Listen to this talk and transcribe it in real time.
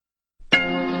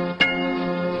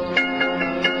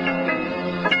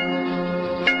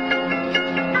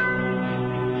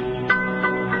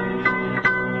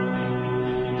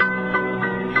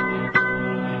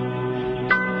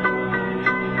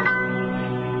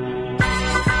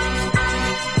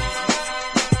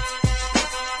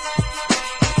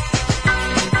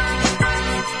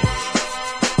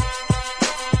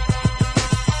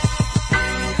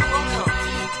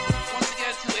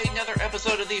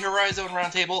Horizon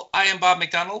Roundtable. I am Bob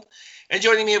McDonald, and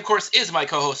joining me, of course, is my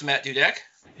co-host Matt Dudek.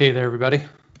 Hey there, everybody.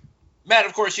 Matt,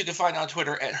 of course, you can find on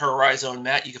Twitter at Horizon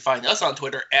Matt. You can find us on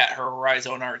Twitter at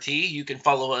HorizonRT. You can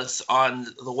follow us on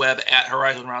the web at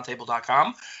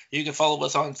HorizonRoundtable.com. You can follow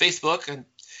us on Facebook, and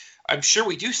I'm sure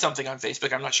we do something on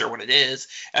Facebook. I'm not sure what it is,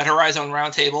 at Horizon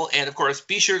Roundtable. And, of course,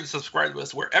 be sure to subscribe to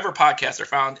us wherever podcasts are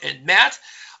found. And, Matt,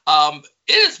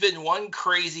 it has been one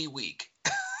crazy week.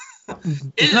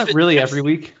 Isn't that really every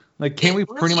week? Like, can't we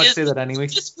pretty much say that any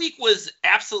week? This week was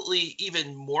absolutely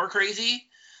even more crazy.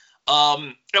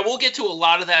 And we'll get to a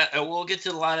lot of that. We'll get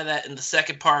to a lot of that in the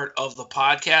second part of the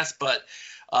podcast.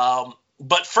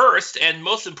 But first, and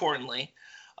most importantly,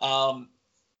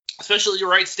 especially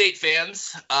your Wright State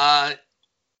fans,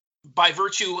 by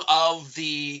virtue of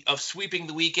sweeping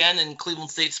the weekend and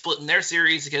Cleveland State splitting their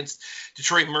series against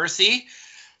Detroit Mercy,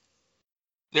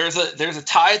 there's a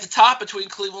tie at the top between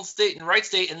Cleveland State and Wright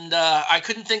State, and I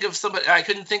couldn't think of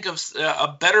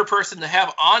a better person to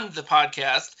have on the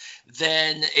podcast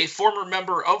than a former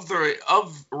member of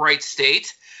Wright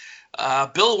State,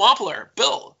 Bill Wampler.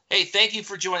 Bill, hey, thank you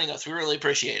for joining us. We really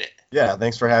appreciate it. Yeah,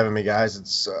 thanks for having me, guys.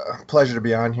 It's a pleasure to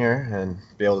be on here and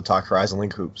be able to talk Horizon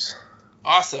Link hoops.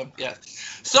 Awesome. Yeah.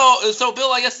 So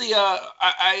Bill, I guess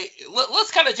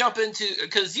let's kind of jump into,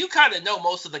 because you kind of know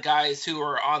most of the guys who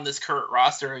are on this current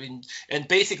roster. I mean, and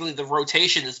basically the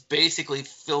rotation is basically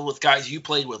filled with guys you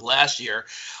played with last year.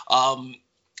 Are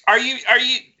you?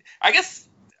 I guess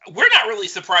we're not really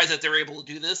surprised that they're able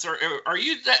to do this, or are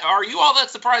you all that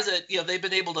surprised that they've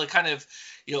been able to kind of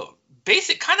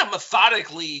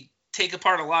methodically take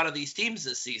apart a lot of these teams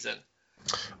this season?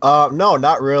 No,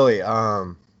 not really.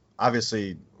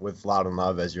 Obviously, with Loudon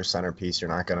Love as your centerpiece, you're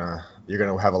gonna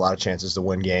have a lot of chances to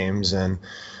win games, and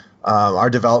our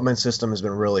development system has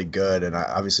been really good. And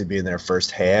obviously, being there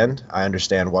firsthand, I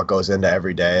understand what goes into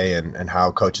every day and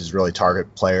how coaches really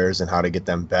target players and how to get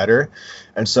them better.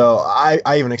 And so I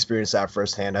even experienced that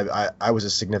firsthand. I was a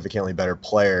significantly better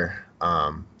player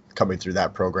coming through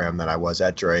that program than I was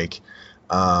at Drake,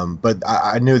 but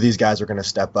I knew these guys were going to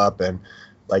step up, and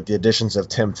like the additions of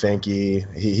Tim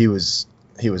Finke, he was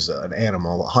an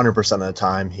animal. 100% of the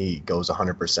time, he goes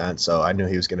 100%. So I knew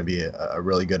he was going to be a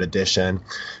really good addition.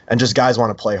 And just guys want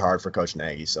to play hard for Coach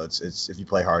Nagy. So it's if you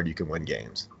play hard, you can win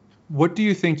games. What do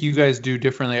you think you guys do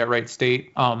differently at Wright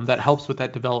State that helps with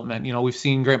that development? We've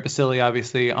seen Grant Basile,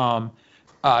 obviously.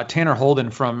 Tanner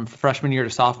Holden from freshman year to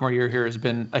sophomore year here has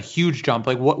been a huge jump.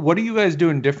 Like, what are you guys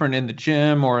doing different in the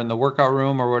gym or in the workout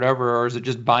room or whatever? Or is it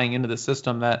just buying into the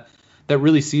system that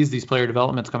really sees these player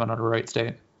developments coming out of Wright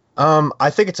State? I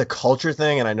think it's a culture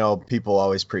thing, and I know people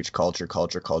always preach culture.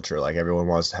 Like everyone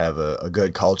wants to have a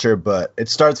good culture, but it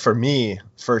starts for me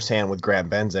firsthand with Grant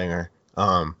Benzinger,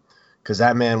 because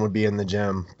that man would be in the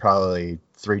gym probably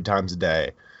 3 times a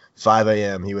day. 5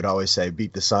 a.m. he would always say,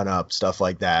 beat the sun up, stuff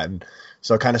like that. And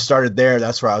so it kind of started there.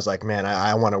 That's where I was like, man,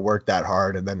 I want to work that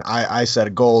hard. And then I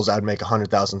set goals. I'd make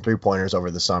 100,000 3-pointers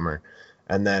over the summer.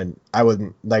 And then I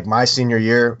would, like my senior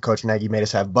year, Coach Nagy made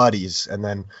us have buddies, and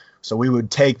then so we would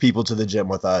take people to the gym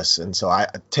with us. And so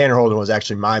Tanner Holden was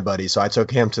actually my buddy. So I took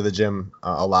him to the gym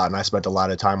a lot, and I spent a lot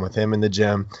of time with him in the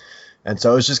gym. And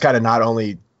so it was just kind of not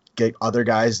only get other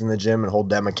guys in the gym and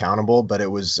hold them accountable, but it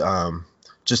was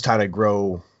just kind of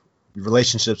grow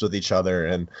relationships with each other.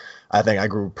 And I think I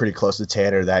grew pretty close to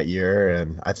Tanner that year.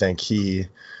 And I think he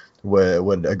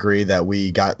would agree that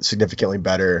we got significantly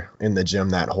better in the gym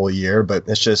that whole year. But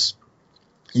it's just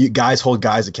you guys hold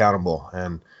guys accountable,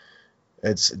 and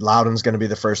Loudon's going to be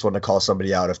the first one to call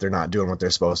somebody out if they're not doing what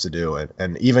they're supposed to do.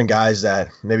 And even guys that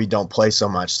maybe don't play so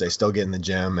much, they still get in the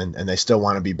gym and they still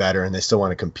want to be better and they still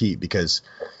want to compete, because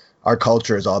our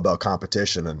culture is all about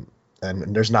competition.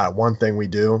 And there's not one thing we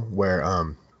do where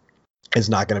it's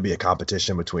not going to be a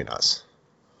competition between us.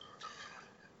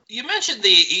 You mentioned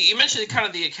kind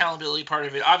of the accountability part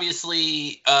of it,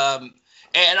 obviously, and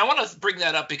I want to bring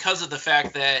that up because of the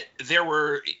fact that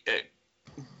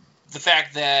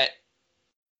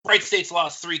Wright State's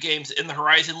lost 3 games in the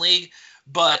Horizon League,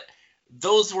 but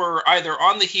those were either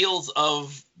on the heels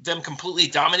of them completely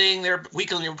dominating their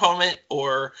weekly opponent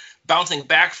or bouncing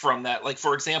back from that. Like,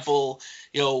 for example,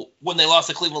 when they lost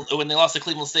to Cleveland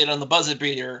State on the buzzer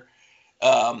beater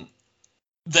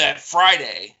that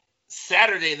Friday.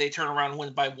 Saturday they turn around and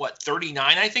win by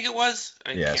 39, I think it was.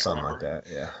 Yeah, something like that.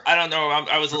 Yeah. I don't know.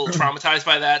 I was a little traumatized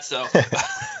by that. So,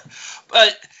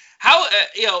 but how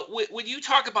when you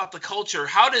talk about the culture,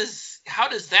 how does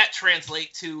that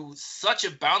translate to such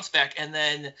a bounce back? And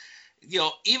then,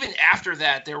 even after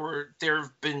that, there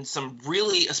have been some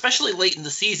really, especially late in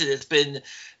the season,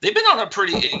 they've been on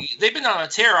a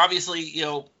tear. Obviously,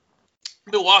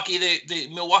 Milwaukee,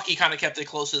 Milwaukee kind of kept it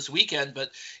close this weekend,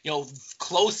 but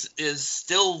close is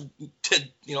still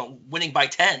winning by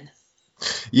 10.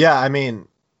 Yeah, I mean,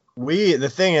 the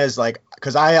thing is, like,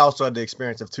 because I also had the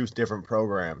experience of 2 different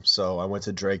programs. So I went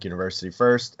to Drake University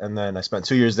first, and then I spent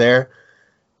 2 years there,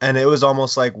 and it was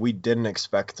almost like we didn't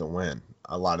expect to win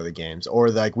a lot of the games, or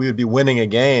like we would be winning a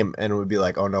game and it would be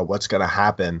like, oh no, what's gonna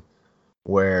happen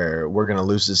where we're gonna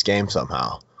lose this game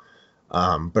somehow.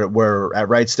 But we're at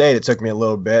Wright State, it took me a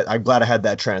little bit. I'm glad I had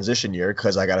that transition year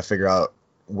because I got to figure out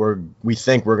we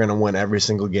think we're going to win every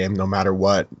single game no matter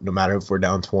what, no matter if we're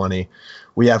down 20.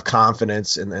 We have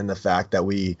confidence in the fact that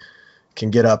we can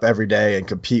get up every day and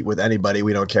compete with anybody.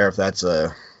 We don't care if that's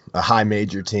a high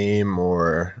major team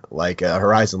or like a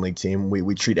Horizon League team.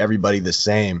 We treat everybody the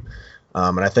same.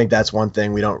 And I think that's one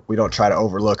thing. We don't try to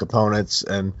overlook opponents,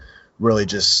 and really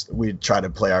we try to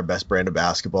play our best brand of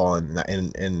basketball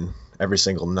in every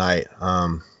single night.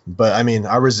 But I mean,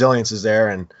 our resilience is there,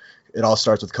 and it all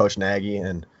starts with Coach Nagy,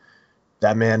 and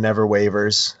that man never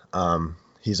wavers.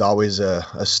 He's always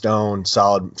a stone,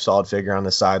 solid figure on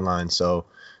the sideline. So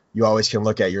you always can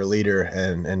look at your leader,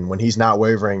 and when he's not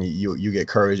wavering, you get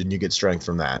courage and you get strength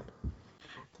from that.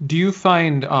 Do you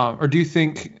find, or do you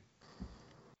think,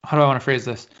 how do I want to phrase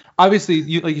this?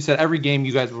 Obviously, like you said, every game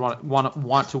you guys want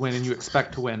to win and you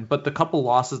expect to win. But the couple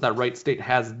losses that Wright State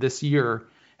has this year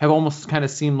have almost kind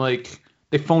of seemed like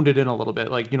they phoned it in a little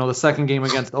bit. Like, the second game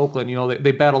against Oakland,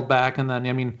 they battled back. And then,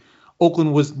 I mean,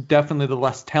 Oakland was definitely the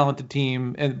less talented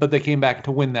team, but they came back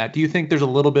to win that. Do you think there's a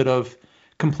little bit of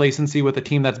complacency with a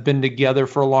team that's been together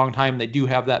for a long time? They do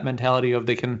have that mentality of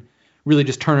they can really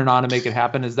just turn it on and make it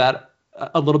happen. Is that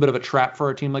a little bit of a trap for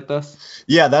a team like this?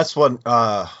 Yeah, that's what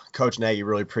Coach Nagy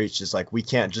really preached, is like we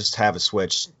can't just have a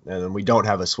switch, and we don't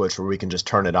have a switch where we can just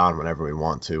turn it on whenever we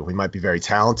want to. We might be very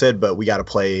talented, but we got to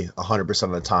play 100%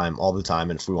 of the time, all the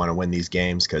time, and if we want to win these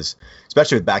games, because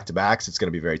especially with back-to-backs, it's going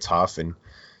to be very tough, and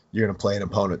you're going to play an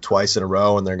opponent twice in a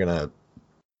row, and they're going to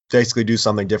basically do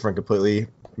something different completely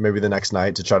maybe the next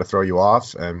night to try to throw you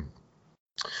off. And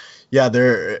yeah,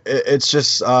 it's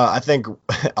just I think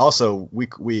also we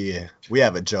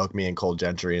have a joke, me and Cole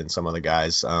Gentry and some other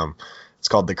guys. It's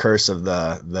called the curse of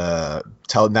the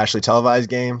nationally televised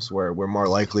games, where we're more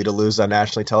likely to lose on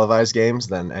nationally televised games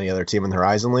than any other team in the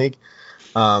Horizon League,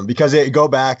 because go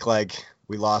back, like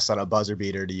we lost on a buzzer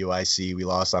beater to UIC, we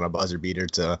lost on a buzzer beater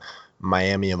to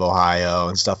Miami of Ohio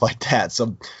and stuff like that.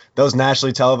 So those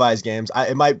nationally televised games,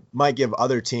 it might give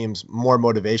other teams more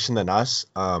motivation than us,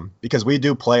 because we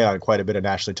do play on quite a bit of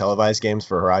nationally televised games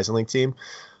for a Horizon League team.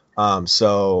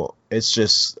 So it's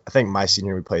just, I think my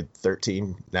senior we played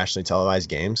 13 nationally televised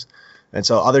games. And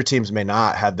so other teams may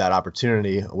not have that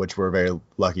opportunity, which we're very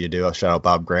lucky to do. I'll shout out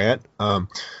Bob Grant.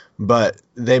 But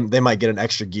they might get an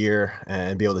extra gear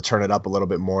and be able to turn it up a little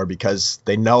bit more because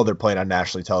they know they're playing on a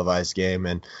nationally televised game,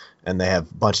 and they have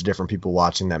a bunch of different people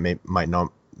watching that might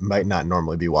not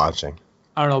normally be watching.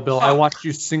 I don't know, Bill. I watched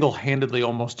you single-handedly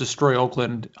almost destroy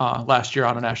Oakland last year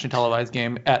on a nationally televised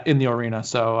game in the arena.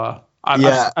 So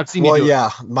I've seen you do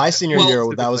it. My senior year,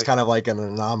 that was kind of like an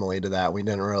anomaly to that. We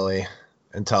didn't really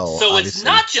until. So it's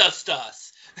not just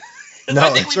us. No,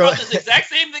 I think we brought this exact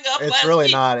same thing up last week. It's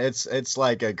really not. It's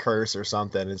like a curse or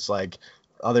something. It's like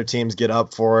other teams get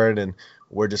up for it, and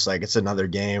we're just like, it's another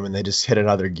game, and they just hit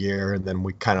another gear, and then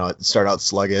we kind of start out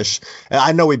sluggish. And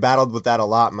I know we battled with that a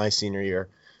lot my senior year,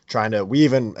 we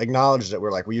even acknowledged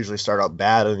that we usually start out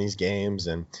bad in these games,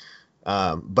 and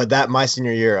but that my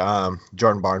senior year,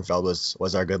 Jordan Barnfeld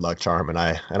was our good luck charm, and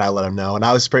I let him know, and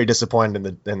I was pretty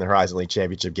disappointed in the Horizon League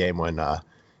championship game when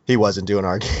he wasn't doing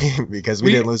our game, because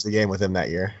we didn't lose the game with him that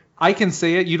year. I can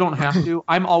say it. You don't have to.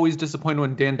 I'm always disappointed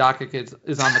when Dan Dockett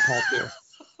is on the call too.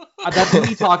 That's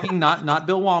me talking, not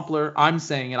Bill Wampler. I'm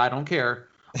saying it. I don't care.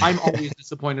 I'm always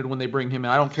disappointed when they bring him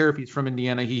in. I don't care if he's from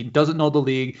Indiana. He doesn't know the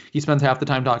league. He spends half the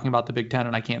time talking about the Big Ten,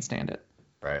 and I can't stand it.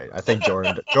 Right. I think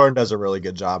Jordan does a really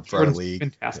good job for Jordan's our league.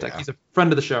 Fantastic. Yeah. He's a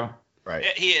friend of the show. Right.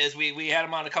 He is. We had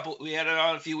him on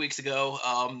a few weeks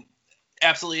ago.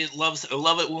 Absolutely love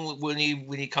it when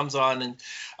he comes on, and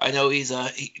I know he's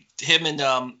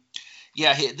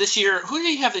this year, who did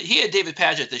he have? He had David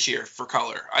Padgett this year for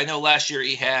color. I know last year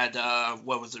he had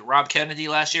Rob Kennedy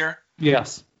last year?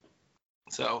 Yes.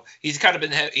 So he's kind of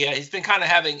been he's been kind of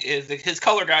having his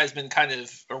color guy has been kind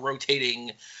of a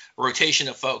rotation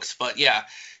of folks, but yeah,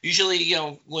 usually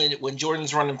when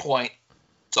Jordan's running point,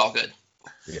 it's all good.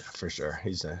 Yeah, for sure.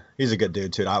 He's a good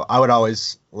dude too. I would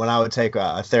always, when I would take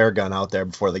a Theragun out there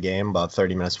before the game, about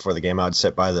 30 minutes before the game, I would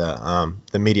sit by the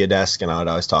media desk, and I would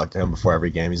always talk to him before every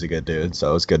game. He's a good dude,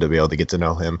 so it's good to be able to get to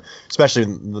know him, especially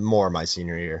the more my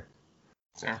senior year.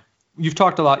 Sure. you've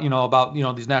talked a lot, about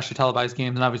these nationally televised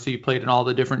games, and obviously you played in all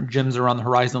the different gyms around the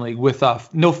Horizon League with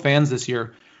no fans this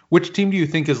year. Which team do you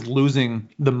think is losing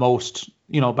the most,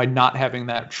 by not having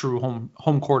that true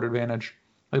home court advantage?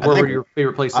 Like, where were your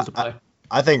favorite places to play?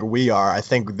 I think we are. I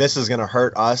think this is going to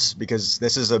hurt us because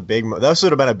this would have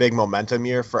been a big momentum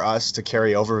year for us to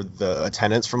carry over the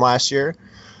attendance from last year.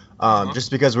 Just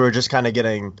because we were just kind of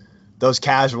getting those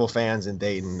casual fans in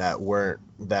Dayton that weren't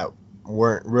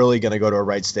really going to go to a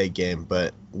Wright State game,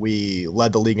 but we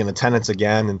led the league in attendance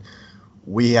again, and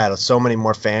we had so many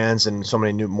more fans and so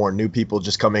many more new people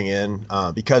just coming in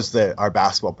because our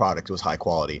basketball product was high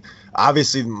quality.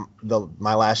 Obviously,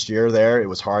 my last year there, it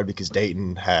was hard because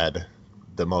Dayton had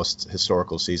the most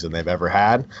historical season they've ever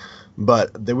had,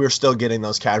 but we were still getting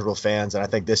those casual fans, and I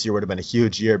think this year would have been a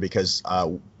huge year because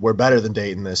we're better than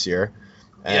Dayton this year,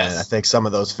 and yes. I think some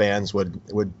of those fans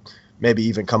would maybe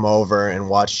even come over and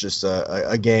watch just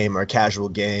a game or a casual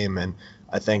game, and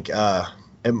I think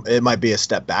it might be a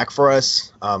step back for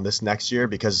us this next year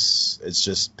because it's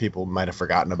just people might have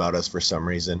forgotten about us for some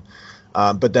reason.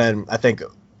 But then I think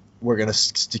we're going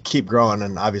to keep growing,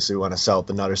 and obviously we want to sell at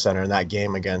the Nutter Center in that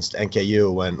game against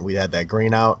NKU when we had that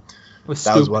green out.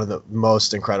 That was one of the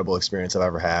most incredible experience I've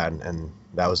ever had, and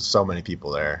that was so many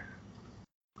people there.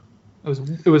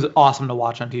 It was awesome to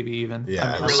watch on TV even.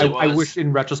 Yeah, I wish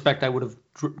in retrospect I would have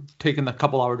taken the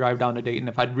couple-hour drive down to Dayton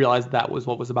if I'd realized that was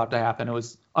what was about to happen. It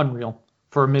was unreal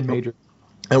for a mid-major.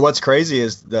 And what's crazy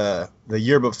is the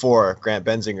year before Grant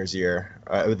Benzinger's year,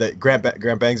 Grant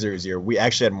Benzinger's year, we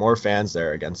actually had more fans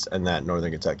there in that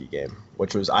Northern Kentucky game,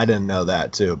 which was, I didn't know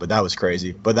that too, but that was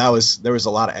crazy. But there was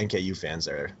a lot of NKU fans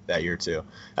there that year too.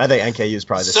 I think NKU is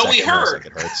probably the second most like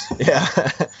it hurts.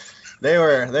 Yeah. They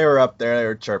were up there. They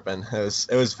were chirping.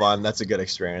 It was fun. That's a good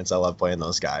experience. I love playing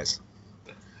those guys.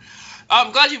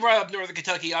 I'm glad you brought up Northern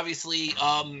Kentucky. Obviously,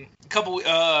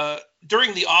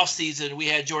 during the off season, we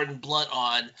had Jordan Blunt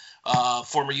on,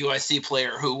 former UIC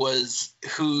player who's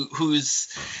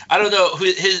I don't know,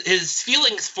 his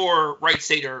feelings for Wright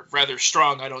State are rather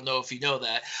strong. I don't know if you know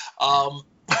that.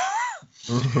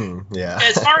 Yeah.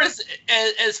 As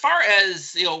far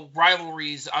as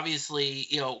rivalries, obviously,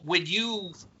 when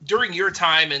you during your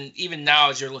time and even now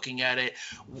as you're looking at it,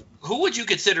 who would you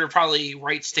consider probably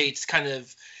Wright State's kind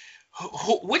of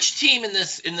which team in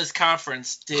this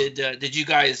conference did you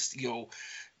guys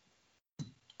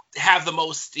have the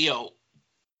most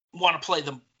want to play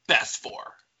the best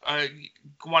for?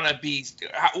 Want to be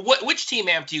which team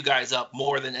amped you guys up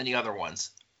more than any other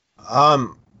ones?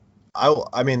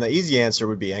 I mean, the easy answer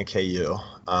would be NKU,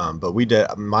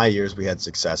 but my years we had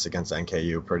success against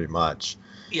NKU pretty much.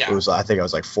 Yeah. I think I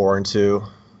was like 4-2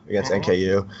 against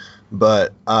NKU.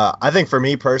 But I think for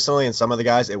me personally and some of the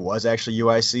guys, it was actually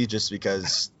UIC just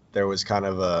because there was kind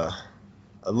of a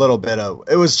little bit of –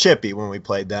 it was chippy when we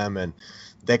played them, and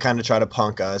they kind of tried to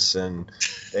punk us, and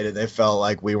they felt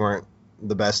like we weren't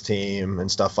the best team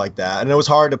and stuff like that. And it was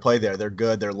hard to play there. They're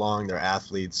good. They're long. They're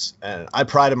athletes. And I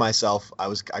prided myself –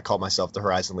 I called myself the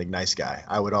Horizon League nice guy.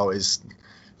 I would always –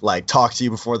 like talk to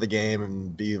you before the game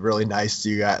and be really nice to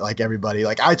you guys, like everybody.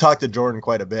 Like I talked to Jordan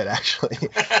quite a bit actually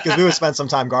because we would spend some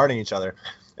time guarding each other.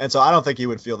 And so I don't think he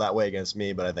would feel that way against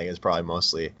me, but I think it's probably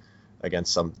mostly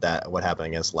against what happened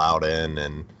against Loudon,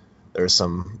 and there was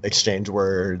some exchange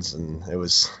words, and it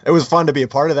was fun to be a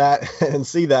part of that and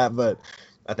see that. But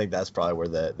I think that's probably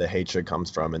where the hatred comes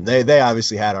from. And they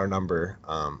obviously had our number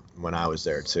when I was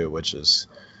there too, which is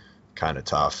kind of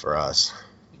tough for us.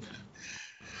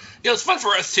 It's fun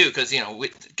for us too because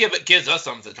it gives us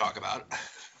something to talk about.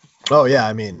 Oh yeah,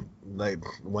 I mean, like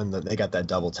when they got that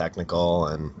double technical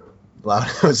and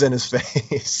Loudon was in his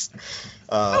face,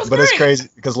 but great. It's crazy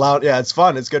because it's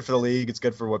fun. It's good for the league. It's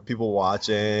good for what people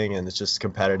watching, and it's just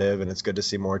competitive. And it's good to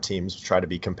see more teams try to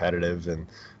be competitive. And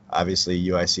obviously,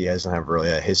 UIC doesn't have really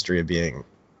a history of being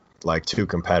like too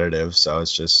competitive, so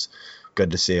it's just good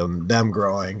to see them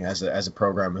growing as a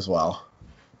program as well.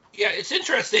 Yeah, it's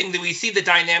interesting that we see the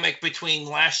dynamic between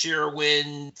last year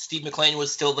when Steve McLean was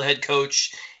still the head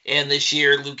coach, and this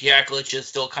year Luke Yaklich is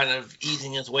still kind of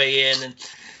easing his way in. And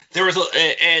there was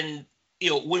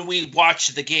when we watch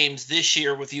the games this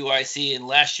year with UIC and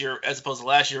last year, as opposed to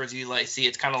last year with UIC,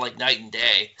 it's kind of like night and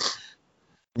day.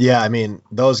 Yeah, I mean,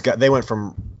 those guys, they went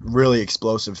from really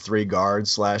explosive 3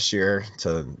 guards last year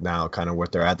to now kind of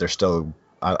what they're at. They're still.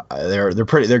 They're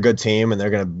a good team, and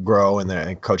they're going to grow,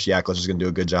 and Coach Yaklich is going to do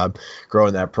a good job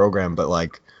growing that program. But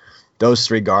like those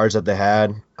 3 guards that they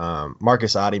had,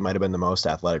 Marcus Adi might have been the most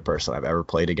athletic person I've ever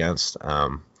played against.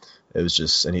 It was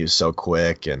just, and he was so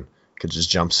quick and could just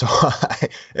jump so high.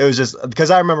 It was just because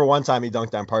I remember one time he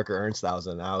dunked on Parker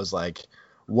Ernstausen, and I was like,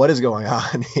 what is going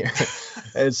on here?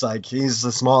 It's like he's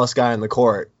the smallest guy in the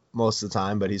court most of the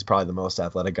time, but he's probably the most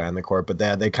athletic guy in the court. But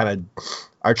they kind of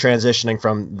are transitioning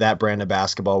from that brand of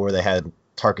basketball where they had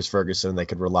Tarkus Ferguson, they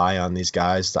could rely on these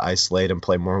guys to isolate and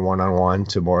play more one-on-one,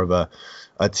 to more of a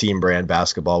team brand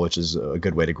basketball, which is a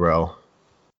good way to grow.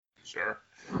 Sure.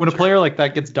 When a player like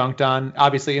that gets dunked on,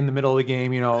 obviously in the middle of the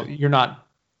game, you're not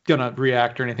gonna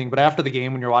react or anything. But after the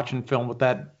game, when you're watching film with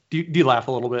that, do you laugh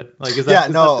a little bit? Like, is that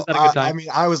a good time? I mean,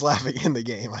 I was laughing in the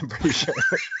game, I'm pretty sure.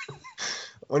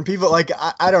 When people, like,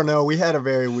 I don't know, we had a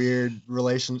very weird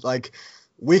relation. Like,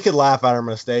 we could laugh at our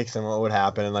mistakes and what would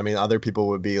happen, and I mean, other people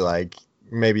would be like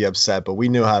maybe upset, but we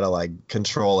knew how to like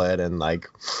control it. And like,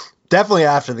 definitely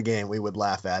after the game, we would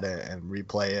laugh at it and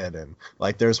replay it. And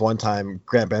like, there's one time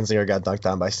Grant Benzinger got dunked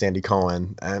on by Sandy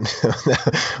Cohen, and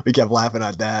we kept laughing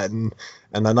at that. And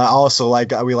then I also,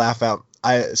 like, we laugh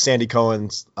at Sandy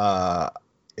Cohen's.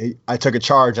 I took a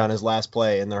charge on his last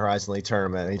play in the Horizon League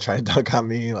tournament, and he tried to dunk on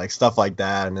me, like stuff like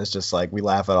that. And it's just like we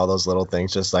laugh at all those little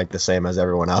things, just like the same as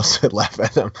everyone else would laugh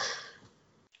at them.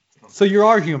 So you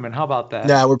are human. How about that?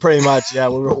 Yeah, we're pretty much. Yeah,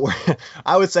 we're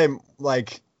I would say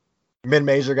like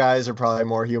mid-major guys are probably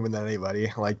more human than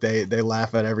anybody. Like they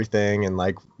laugh at everything, and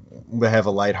like they have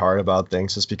a light heart about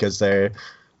things, just because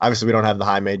obviously we don't have the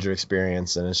high major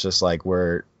experience, and it's just like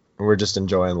we're just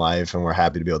enjoying life, and we're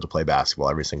happy to be able to play basketball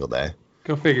every single day.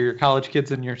 Go figure. You're college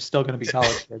kids, and you're still going to be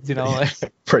college kids,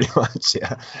 Like, pretty much,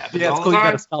 yeah. Yeah, it's cool. You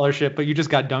got a scholarship, but you just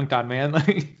got dunked on, man.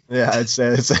 Yeah, it's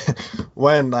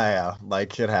when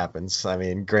like it happens. I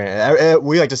mean,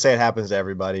 we like to say it happens to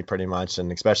everybody, pretty much,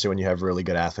 and especially when you have really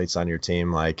good athletes on your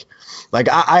team. Like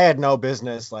I had no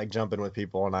business like jumping with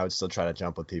people, and I would still try to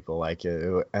jump with people.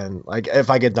 And like if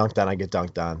I get dunked on, I get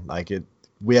dunked on.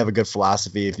 We have a good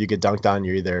philosophy. If you get dunked on,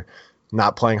 you're either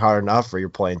not playing hard enough or you're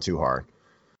playing too hard.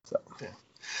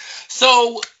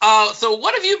 So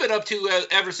what have you been up to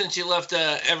ever since you left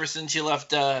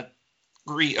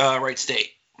Wright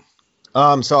State?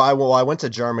 So I went to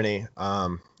Germany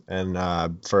and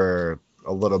for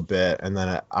a little bit, and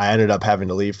then I ended up having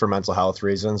to leave for mental health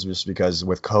reasons, just because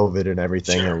with COVID and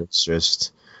everything. Sure.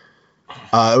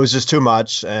 It was just too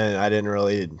much, and I didn't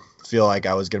really feel like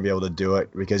I was going to be able to do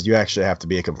it, because you actually have to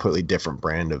be a completely different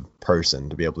brand of person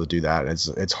to be able to do that. And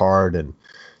it's hard, and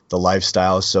the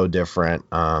lifestyle is so different.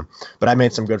 But I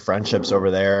made some good friendships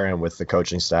over there and with the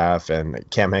coaching staff, and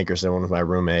Cam Hankerson was my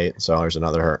roommate. So there's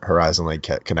another Horizon League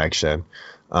connection.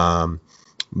 Yeah,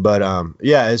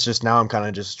 it's just now I'm kind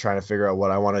of just trying to figure out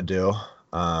what I want to do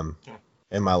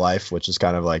in my life, which is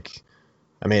kind of like,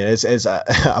 I mean,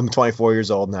 I'm 24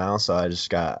 years old now, so I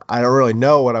don't really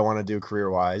know what I want to do career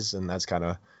wise. And that's kind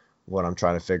of what I'm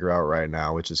trying to figure out right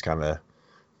now, which is kind of,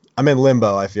 I'm in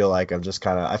limbo. I feel like I'm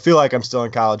still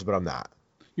in college, but I'm not.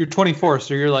 You're 24,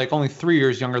 so you're like only 3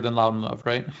 years younger than Loudon Love,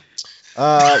 right?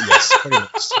 Yes, pretty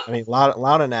much. I mean,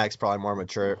 Loudon Act's probably more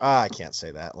mature. I can't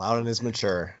say that. Loudon is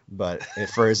mature, but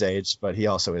for his age, but he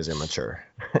also is immature.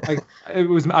 I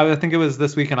think it was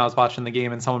this weekend I was watching the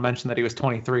game, and someone mentioned that he was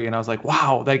 23, and I was like,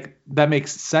 wow, like that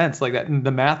makes sense. Like that,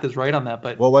 the math is right on that.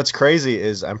 But well, what's crazy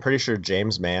is I'm pretty sure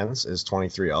James Mans is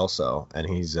 23 also, and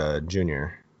he's a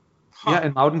junior. Yeah,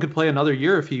 and Loudon could play another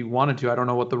year if he wanted to. I don't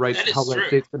know what how Wright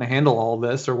State's going to handle all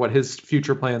this, or what his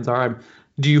future plans are.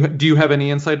 Do you have any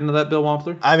insight into that, Bill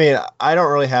Wampler? I mean, I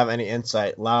don't really have any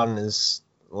insight. Loudon,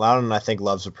 I think,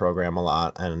 loves the program a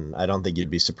lot, and I don't think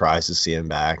you'd be surprised to see him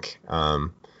back.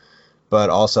 But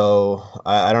also,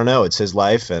 I don't know. It's his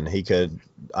life, and he could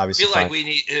obviously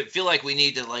feel like we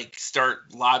need to like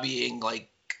start lobbying like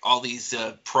all these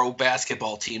pro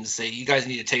basketball teams, say you guys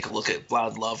need to take a look at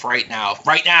Loudon Love right now,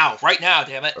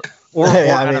 damn it.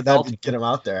 I mean, that'd get him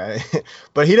out there.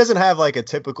 But he doesn't have like a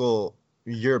typical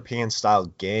European style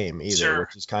game either, sure,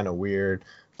 which is kind of weird.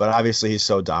 But obviously he's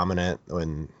so dominant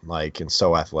and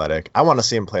so athletic. I want to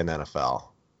see him play in the NFL,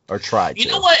 or try to. You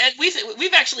know what? And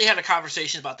we've actually had a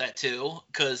conversation about that too,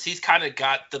 because he's kind of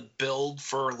got the build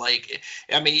for over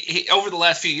the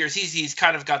last few years he's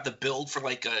kind of got the build for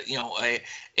like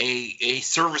a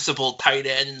serviceable tight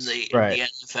end in the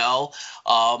NFL.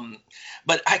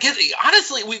 But I guess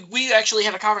honestly, we actually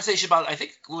had a conversation about, I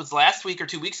think it was last week or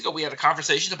 2 weeks ago, we had a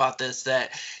conversation about this,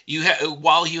 that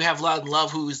while you have Loudon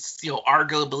Love, who's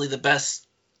arguably the best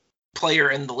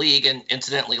player in the league, and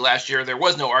incidentally last year there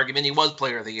was no argument, he was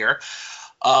player of the year.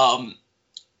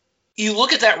 You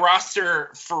look at that roster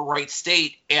for Wright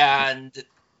State, and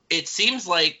it seems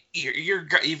like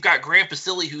you've got Grant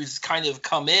Basile, who's kind of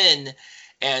come in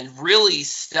and really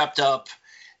stepped up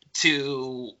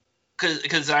to.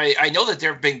 Because I know that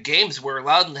there have been games where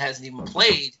Loudon hasn't even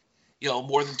played,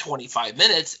 more than 25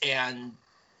 minutes, and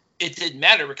it didn't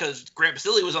matter because Grant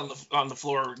Basile was on the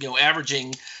floor,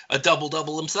 averaging a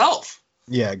double himself.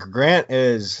 Yeah, Grant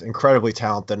is incredibly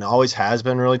talented and always has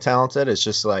been really talented. It's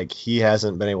just like he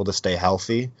hasn't been able to stay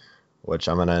healthy, which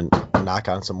I'm going to knock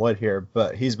on some wood here,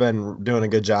 but he's been doing a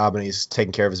good job and he's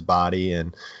taking care of his body,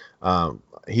 and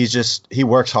he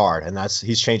works hard, and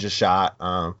he's changed his shot.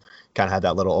 Kind of had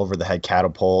that little over the head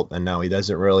catapult, and now he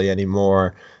doesn't really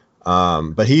anymore.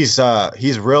 But he's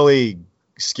really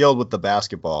skilled with the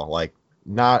basketball, like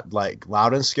not like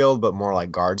Loudon skilled, but more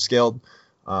like guard skilled.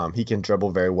 He can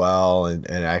dribble very well and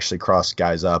actually cross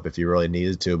guys up if he really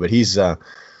needed to. But he's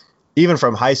even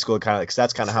from high school, because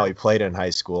that's kind of how he played in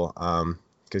high school.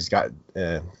 Because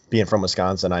being from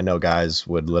Wisconsin, I know guys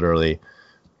would literally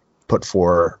put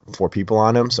four people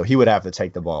on him, so he would have to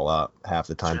take the ball up half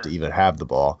the time to even have the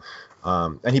ball.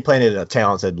 And he played in a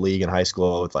talented league in high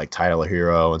school with like Tyler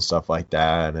Hero and stuff like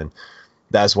that, and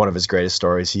that's one of his greatest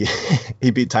stories.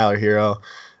 He beat Tyler Hero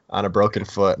on a broken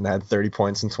foot and had 30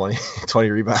 points and 20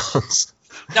 rebounds.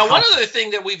 Now, one other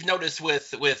thing that we've noticed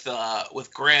with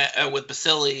Grant with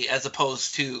Basile as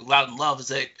opposed to Loudon Love is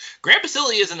that Grant Basile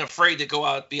isn't afraid to go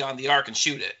out beyond the arc and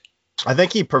shoot it. I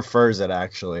think he prefers it,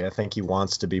 actually. I think he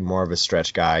wants to be more of a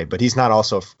stretch guy, but he's not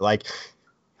also like,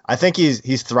 I think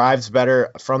he's thrives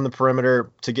better from the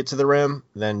perimeter to get to the rim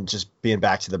than just being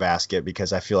back to the basket,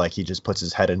 because I feel like he just puts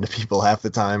his head into people half the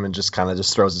time and just kind of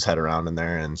just throws his head around in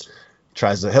there and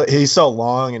tries to. He's so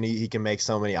long and he can make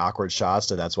so many awkward shots,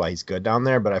 so that's why he's good down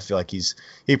there. But I feel like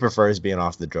he prefers being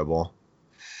off the dribble.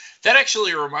 That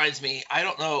actually reminds me, I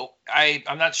don't know,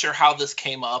 I'm not sure how this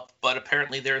came up, but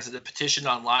apparently there's a petition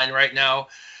online right now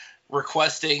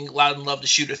requesting Loudon Love to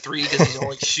shoot a three because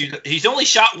he's only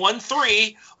shot 1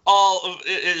 3 all of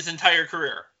his entire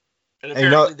career. And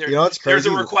apparently there's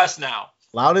a request now.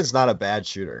 Loudon's not a bad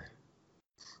shooter.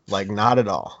 Like, not at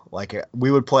all. Like,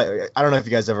 we would play, I don't know if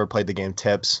you guys ever played the game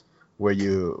Tips, where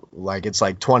you, like, it's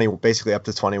like 20, basically up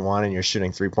to 21, and you're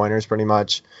shooting 3-pointers pretty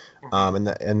much. And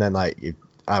then, like,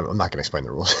 I'm not going to explain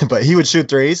the rules, but he would shoot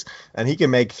threes, and he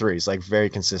can make threes, like, very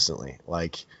consistently.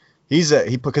 Like,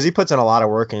 because he puts in a lot of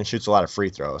work and shoots a lot of free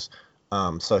throws.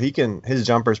 So his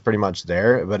jumper's pretty much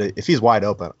there, but if he's wide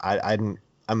open,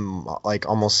 I'm like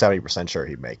almost 70% sure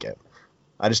he'd make it.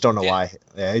 I just don't know why.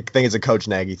 I think it's a Coach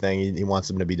Nagy thing. He wants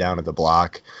him to be down at the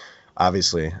block,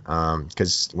 obviously,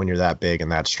 because when you're that big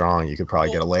and that strong, you could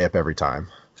probably get a layup every time.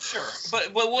 Sure,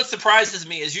 but what surprises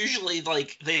me is usually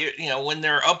like when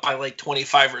they're up by like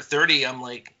 25 or 30, I'm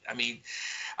like, I mean,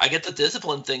 I get the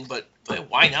discipline thing, but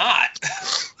why not?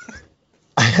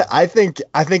 I think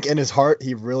in his heart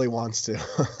he really wants to,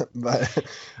 but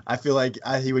I feel like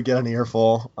he would get an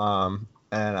earful.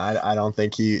 And I don't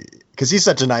think because he's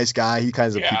such a nice guy, he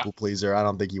kind of a people pleaser. I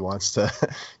don't think he wants to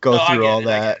go through all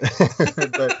that.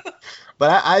 but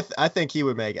I think he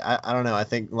would make it. I don't know. I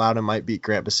think Loudon might beat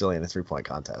Grant Basile in a 3-point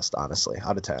contest, honestly,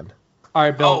 out of 10. All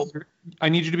right, Bill, I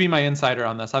need you to be my insider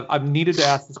on this. I've needed to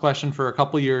ask this question for a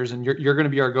couple of years, and you're going to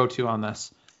be our go-to on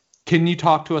this. Can you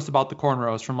talk to us about the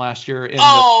cornrows from last year in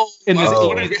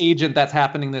this agent that's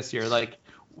happening this year? Like,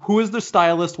 who is the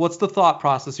stylist? What's the thought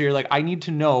process here? Like, I need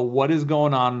to know what is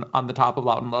going on the top of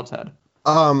Loudon Love's head.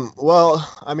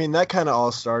 Well, I mean, that kind of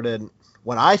all started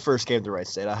when I first came to Wright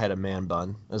State. I had a man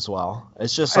bun as well.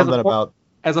 It's just something about.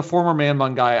 As a former man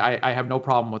bun guy, I have no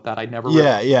problem with that. I never.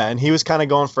 Yeah, and he was kind of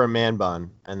going for a man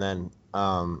bun, and then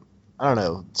I don't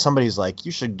know, somebody's like,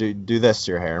 you should do this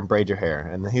to your hair and braid your hair.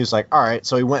 And he was like, all right.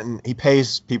 So he went and he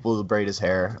pays people to braid his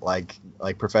hair, like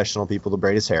professional people to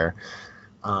braid his hair.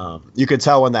 You could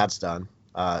tell when that's done.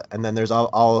 And then there's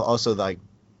also like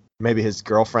maybe his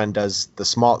girlfriend does the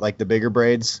small, like the bigger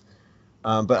braids.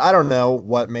 But I don't know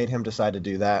what made him decide to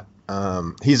do that.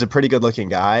 He's a pretty good looking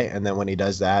guy. And then when he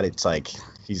does that, it's like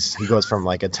he goes from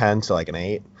like a 10 to like an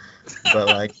 8. But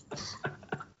like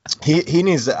he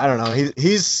needs, I don't know.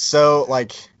 He's so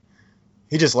like,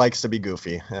 he just likes to be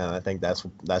goofy. I think that's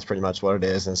pretty much what it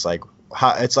is. And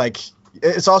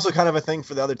it's also kind of a thing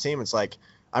for the other team. It's like,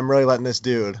 I'm really letting this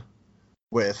dude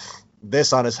with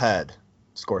this on his head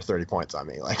score 30 points on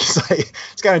me. Like,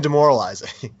 it's kind of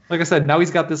demoralizing. Like I said, now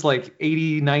he's got this like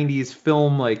 80s, 90s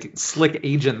film, like slick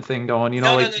agent thing going,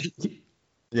 No.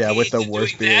 Yeah, with the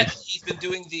worst beard. He's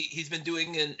been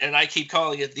doing, and I keep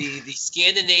calling it the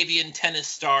Scandinavian tennis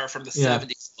star from the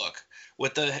 70s look.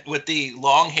 With the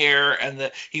long hair and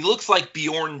he looks like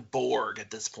Bjorn Borg at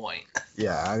this point.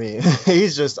 Yeah, I mean,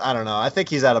 he's just, I don't know. I think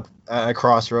he's at a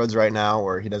crossroads right now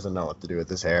where he doesn't know what to do with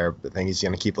his hair. But I think he's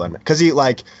gonna keep letting it, because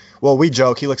we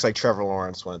joke he looks like Trevor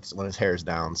Lawrence when his hair's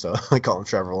down. So I call him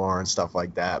Trevor Lawrence, stuff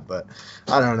like that. But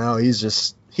I don't know. I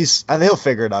think he'll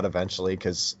figure it out eventually,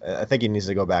 because I think he needs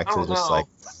to go back to just like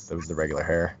the regular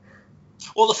hair.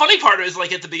 Well, the funny part is,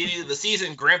 like, at the beginning of the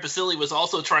season, Grant Basile was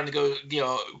also trying to go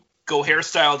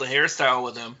hairstyle to hairstyle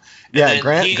with him. And yeah,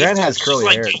 Grant has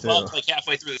curly hair gave too. up, like,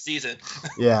 halfway through the season.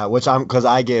 Yeah, because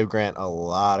I gave Grant a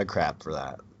lot of crap for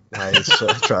that.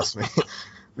 Trust me,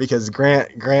 because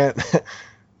Grant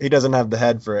he doesn't have the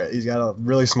head for it. He's got a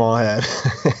really small head.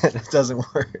 It doesn't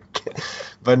work.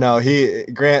 But no,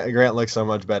 Grant looks so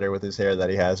much better with his hair that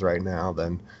he has right now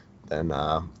than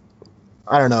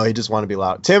I don't know. He just wanted to be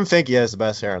loud. Tim Finke has the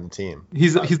best hair on the team.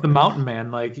 He's the mountain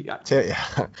man, like yeah,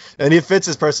 and he fits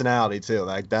his personality too.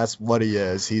 Like that's what he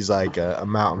is. He's like a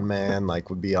mountain man. Like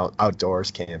would be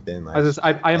outdoors camping. Like,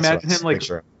 I imagine him like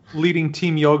leading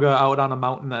team yoga out on a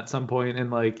mountain at some point and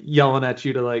like yelling at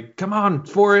you to like, come on,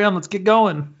 4 a.m. let's get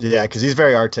going. Yeah, because he's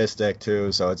very artistic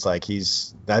too. So it's like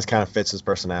that kind of fits his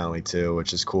personality too,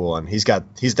 which is cool. And he's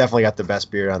definitely got the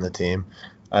best beard on the team.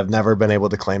 I've never been able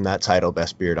to claim that title,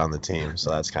 best beard on the team,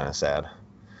 so that's kind of sad.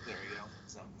 There you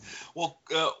go.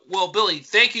 So, well, Billy,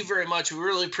 thank you very much. We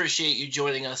really appreciate you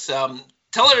joining us.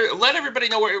 Let everybody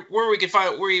know where we can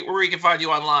find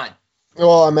you online.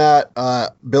 Well, I'm at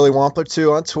Billy Wampler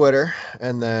 2 on Twitter,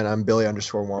 and then I'm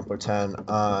Billy_Wampler 10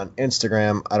 on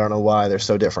Instagram. I don't know why they're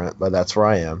so different, but that's where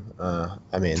I am.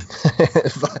 I mean,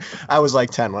 I was like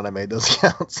 10 when I made those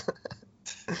accounts.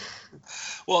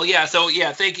 Well, yeah. So,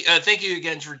 yeah, thank you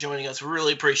again for joining us. We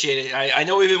really appreciate it. I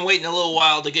know we've been waiting a little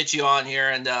while to get you on here,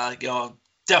 and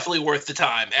definitely worth the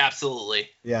time. Absolutely.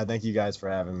 Yeah, thank you guys for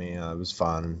having me. It was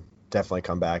fun. Definitely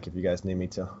come back if you guys need me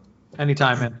to.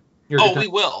 Anytime, man. We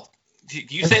will.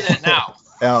 You say that now.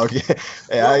 Oh, okay.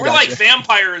 Yeah, we're like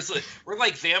vampires. We're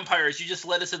like vampires. You just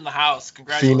let us in the house.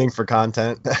 Congratulations. Fiending for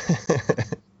content.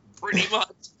 Pretty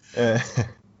much.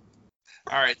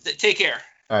 All right. Take care.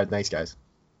 All right. Thanks, guys.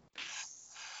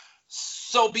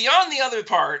 So beyond the other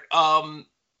part, so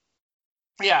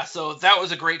that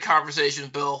was a great conversation,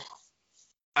 Bill.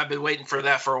 I've been waiting for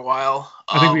that for a while.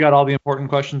 I think we got all the important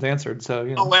questions answered.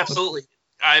 So Oh, absolutely.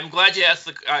 I'm glad you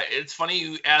asked it's funny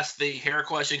you asked the hair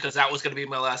question because that was going to be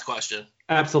my last question.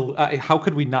 Absolutely. How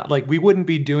could we not? Like, we wouldn't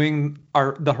be doing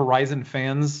the Horizon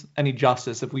fans any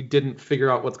justice if we didn't figure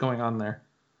out what's going on there.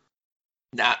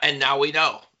 Now we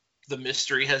know. The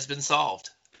mystery has been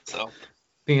solved. So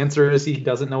the answer is he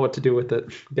doesn't know what to do with it.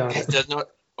 Got it. Doesn't know.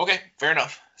 Okay, fair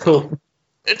enough. Cool.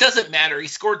 It doesn't matter. He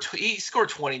scored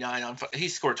 29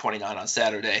 on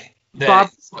Saturday. Bob,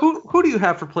 who do you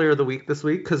have for Player of the Week this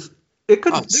week? Because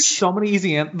there's so many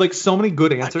so many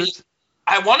good answers.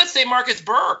 I want to say Marcus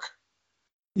Burke.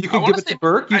 You could give it to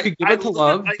Burke. You could give it to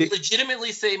Love. I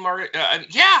legitimately say Marcus.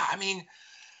 I mean,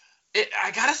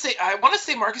 I gotta say, I want to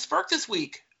say Marcus Burke this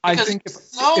week. Because I think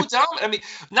so dumb. I mean,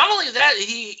 not only that,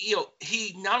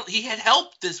 he had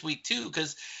help this week too,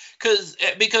 because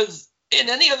in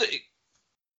any other,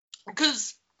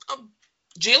 because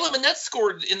Jalen Manette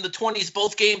scored in the 20s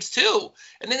both games too,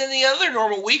 and then in the other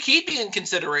normal week he'd be in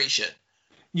consideration.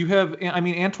 You have, I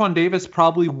mean, Antoine Davis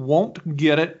probably won't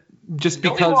get it just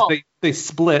because they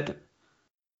split.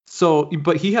 So,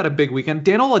 but he had a big weekend.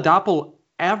 Dan Oladapo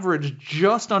averaged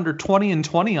just under 20 and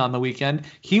 20 on the weekend.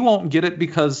 He won't get it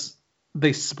because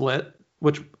they split,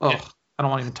 which I don't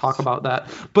want to even talk about that.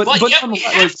 But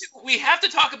we have to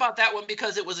talk about that one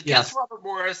because it was against Robert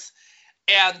Morris.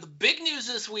 And the big news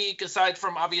this week, aside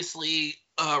from obviously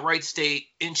Wright State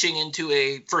inching into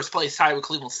a first place tie with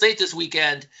Cleveland State this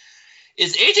weekend,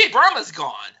 is AJ Brahma's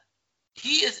gone.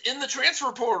 He is in the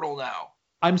transfer portal now.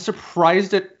 I'm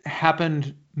surprised it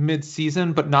happened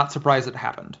mid-season, but not surprised it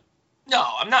happened. No,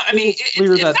 I'm not. I mean,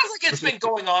 it sounds like it's been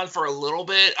going on for a little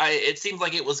bit. It seemed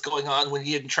like it was going on when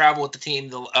he didn't travel with the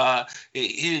team.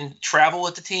 He didn't travel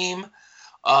with the team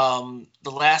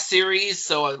the last series,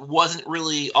 so it wasn't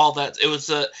really all that. It was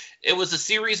a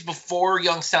series before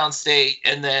Youngstown State,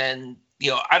 and then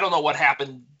I don't know what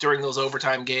happened during those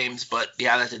overtime games, but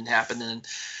that didn't happen. And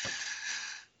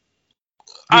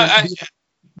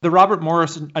the Robert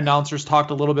Morris announcers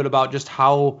talked a little bit about just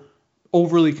how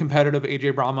overly competitive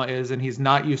AJ Brahma is, and he's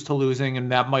not used to losing,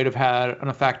 and that might have had an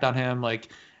effect on him. Like,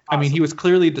 I mean, he was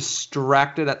clearly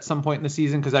distracted at some point in the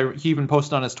season because he even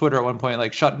posted on his Twitter at one point,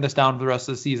 like, shutting this down for the rest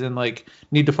of the season, like,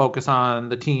 need to focus on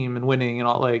the team and winning and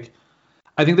all. Like,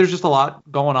 I think there's just a lot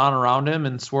going on around him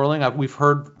and swirling. We've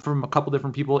heard from a couple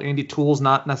different people, Andy Toole's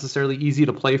not necessarily easy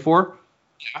to play for.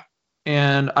 Yeah.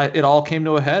 And it all came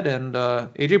to a head, and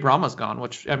AJ Brahma's gone,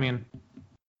 which, I mean,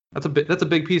 that's a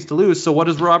big piece to lose. So what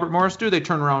does Robert Morris do? They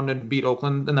turn around and beat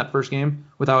Oakland in that first game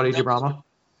without AJ Brahma.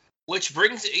 Which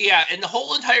brings, in the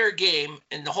whole entire game,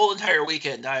 in the whole entire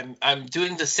weekend, I'm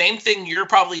doing the same thing you're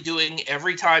probably doing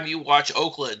every time you watch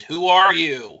Oakland. Who are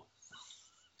you?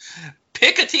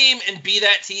 Pick a team and be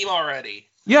that team already.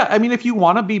 Yeah, I mean, if you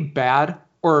want to be bad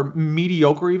or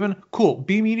mediocre even, cool,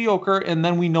 be mediocre, and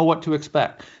then we know what to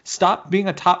expect. Stop being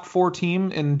a top 4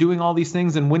 team and doing all these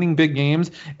things and winning big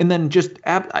games, and then just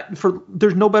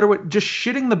there's no better way, just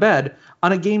shitting the bed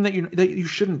on a game that you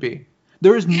shouldn't be.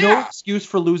 There is no Yeah. excuse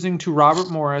for losing to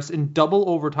Robert Morris in double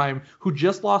overtime, who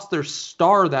just lost their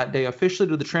star that day officially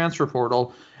to the transfer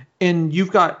portal, and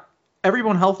you've got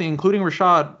everyone healthy, including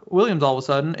Rashad Williams, all of a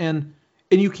sudden, and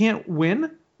you can't win.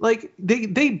 Like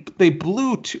they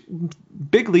blew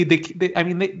big lead.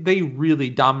 They really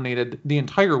dominated the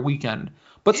entire weekend,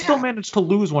 but still Yeah. managed to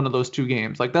lose one of those 2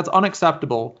 games. Like that's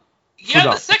unacceptable. Yeah,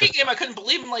 the second game I couldn't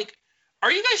believe. I'm like,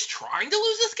 are you guys trying to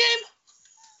lose this game?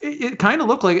 It kind of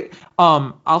looked like it.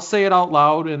 I'll say it out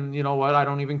loud, and you know what? I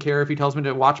don't even care if he tells me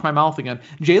to watch my mouth again.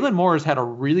 Jalen Moore has had a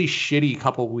really shitty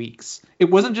couple weeks. It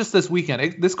wasn't just this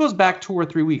weekend. This goes back 2 or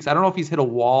 3 weeks. I don't know if he's hit a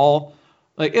wall.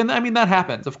 Like, and I mean that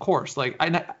happens, of course. Like,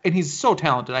 and he's so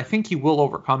talented. I think he will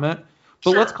overcome it.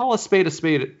 But Sure. let's call a spade a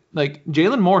spade. Like,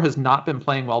 Jalen Moore has not been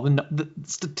playing well.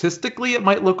 Statistically, it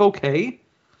might look okay,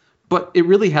 but it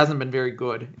really hasn't been very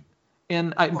good.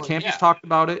 And Campy's yeah. talked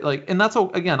about it. Like, and that's,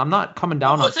 again, I'm not coming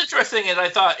down on. What's interesting is I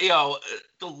thought,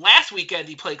 the last weekend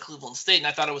he played Cleveland State, and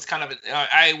I thought it was kind of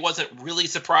I wasn't really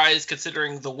surprised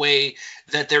considering the way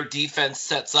that their defense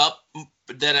sets up,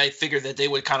 that I figured that they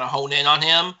would kind of hone in on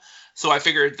him. So I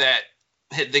figured that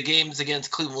the games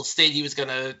against Cleveland State, he was going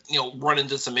to, run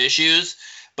into some issues.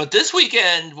 But this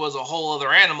weekend was a whole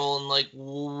other animal, and like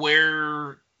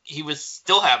where he was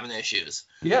still having issues.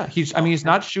 Yeah, he's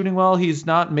not shooting well. He's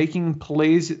not making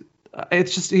plays.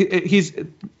 It's just he's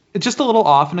just a little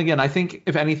off. And again, I think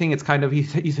if anything, it's kind of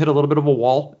he's hit a little bit of a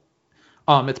wall.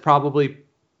 It's probably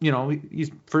he's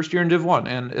first year in Div 1,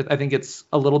 and I think it's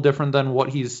a little different than what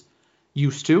he's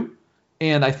used to.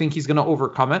 And I think he's going to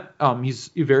overcome it. He's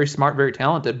very smart, very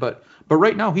talented, but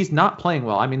right now he's not playing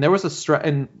well. I mean, there was a stretch,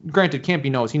 and granted,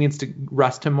 Campy knows he needs to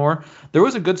rest him more. There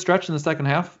was a good stretch in the second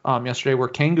half yesterday where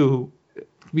Kangu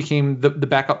became the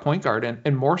backup point guard,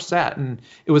 and Moore sat, and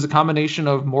it was a combination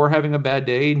of Moore having a bad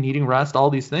day, needing rest, all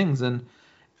these things, and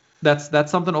that's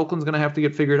something Oakland's going to have to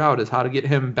get figured out, is how to get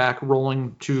him back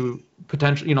rolling to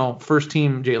potential, first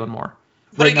team Jalen Moore.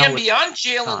 But right again, beyond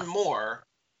Jalen Moore,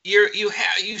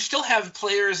 you still have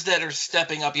players that are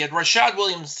stepping up. You had Rashad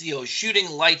Williams, shooting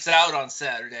lights out on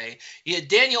Saturday. You had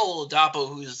Daniel Oladapo,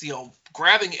 who's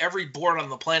grabbing every board on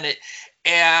the planet,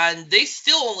 and they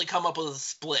still only come up with a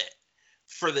split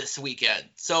for this weekend.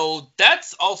 So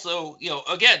that's also,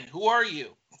 again, who are you?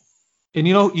 And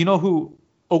you know who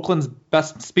Oakland's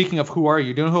best. Speaking of who are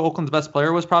you, do you know who Oakland's best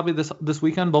player was probably this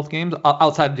weekend, both games,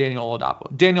 outside of Daniel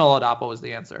Oladapo? Daniel Oladapo is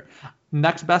the answer.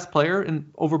 Next best player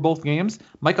over both games,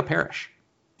 Micah Parrish.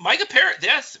 Micah Parrish,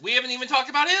 yes, we haven't even talked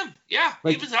about him. Yeah,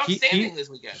 he was outstanding this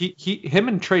weekend. Him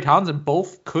and Trey Townsend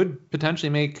both could potentially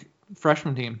make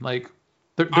freshman team. Like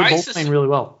they're both playing really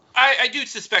well. I do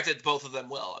suspect that both of them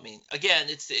will. I mean, again,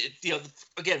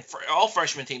 again, for all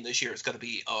freshman team this year is going to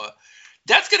be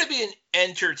that's going to be an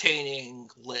entertaining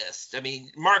list. I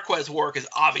mean, Marquez Warwick is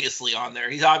obviously on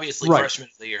there. He's obviously freshman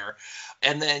of the year.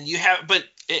 And then you have, but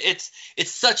it's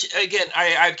such, again,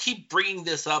 I keep bringing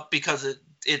this up because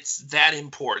it's that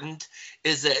important,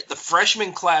 is that the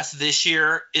freshman class this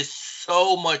year is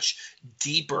so much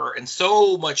deeper and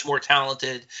so much more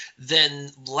talented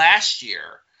than last year.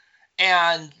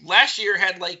 And last year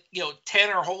had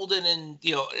Tanner Holden, and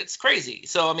it's crazy.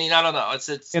 So I mean, I don't know.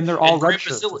 It's and they're all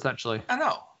redshirts essentially. I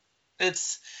know.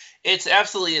 It's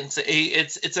absolutely insane.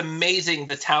 It's amazing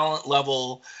the talent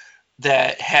level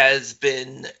that has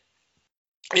been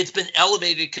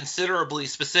elevated considerably,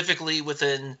 specifically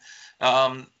within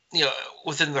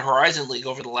within the Horizon League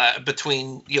over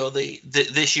between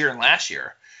this year and last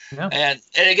year. Yeah. And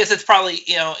I guess it's probably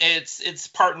it's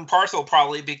part and parcel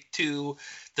probably to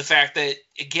the fact that,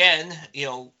 again,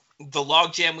 the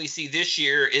logjam we see this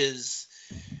year is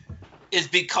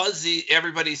because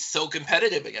everybody's so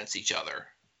competitive against each other,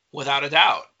 without a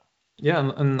doubt.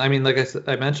 Yeah, and I mean, like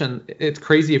I mentioned, it's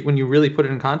crazy when you really put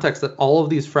it in context that all of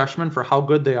these freshmen, for how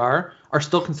good they are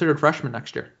still considered freshmen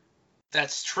next year.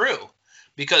 That's true,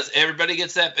 because everybody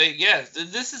gets that. Yeah,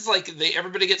 this is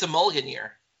everybody gets a mulligan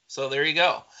year. So there you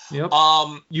go. Yep.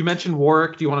 You mentioned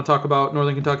Warwick. Do you want to talk about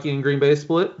Northern Kentucky and Green Bay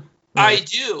split? I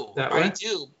do. I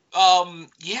do.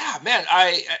 Yeah, man.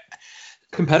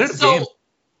 Competitive game.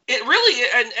 It really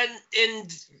and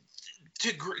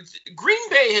to Green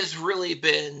Bay has really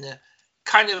been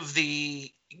kind of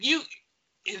the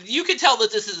you can tell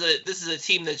that this is a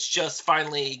team that's just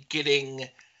finally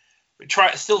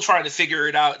still trying to figure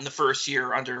it out in the first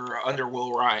year under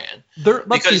Will Ryan.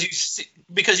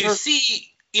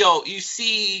 You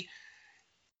see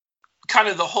kind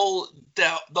of the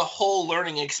whole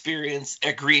learning experience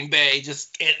at Green Bay,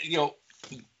 just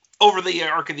over the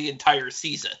arc of the entire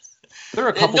season. They're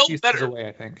a couple pieces away,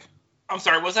 I think. I'm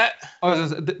sorry, what was that?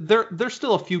 They're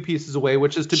still a few pieces away,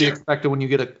 which is to be expected when you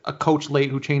get a coach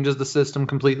late who changes the system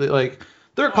completely. Like,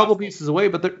 they're a couple pieces away,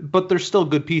 but they're still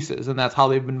good pieces, and that's how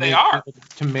they've been able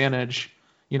to manage,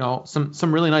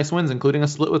 some really nice wins, including a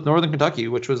split with Northern Kentucky,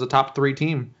 which was a top 3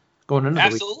 team going into the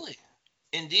week. Absolutely.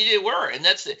 Indeed they were, and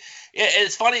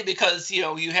it's funny because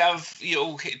you have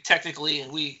technically, and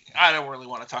I don't really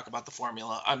want to talk about the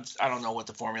formula. I don't know what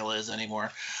the formula is anymore.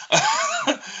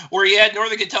 Where you had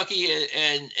Northern Kentucky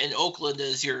and Oakland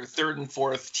as your third and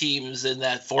fourth teams in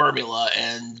that formula,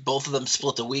 and both of them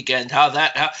split the weekend. How's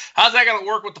that going to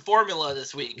work with the formula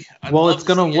this week? Well, it's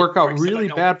going to work out really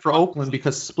bad for Oakland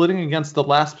because splitting against the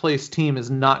last place team is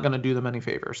not going to do them any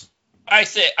favors. I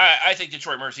think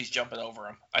Detroit Mercy's jumping over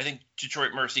him. I think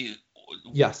Detroit Mercy.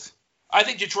 Yes. I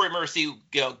think Detroit Mercy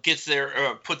gets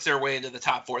puts their way into the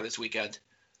top 4 this weekend.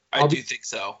 I do think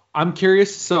so. I'm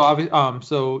curious.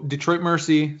 So Detroit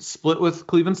Mercy split with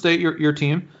Cleveland State, your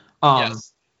team.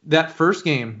 Yes. That first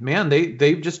game, man,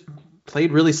 they just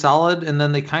played really solid, and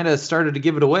then they kind of started to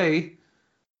give it away,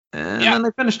 and then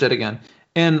they finished it again.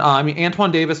 And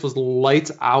Antoine Davis was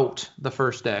lights out the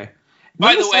first day.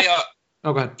 By the way,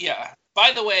 go ahead. Yeah.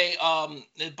 By the way,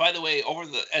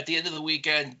 at the end of the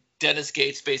weekend, Dennis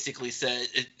Gates basically said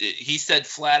he said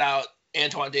flat out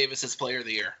Antoine Davis is Player of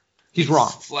the Year. He's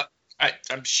wrong.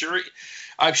 I'm sure.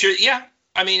 Yeah.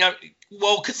 I mean,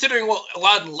 considering what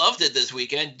Loudon Love did this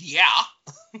weekend, yeah.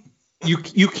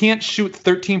 You can't shoot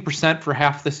 13% for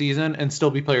half the season and still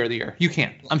be Player of the Year. You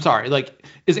can't. I'm sorry. Like,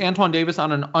 is Antoine Davis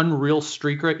on an unreal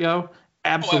streak right now?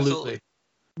 Absolutely.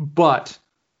 But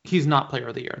he's not Player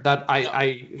of the Year. No,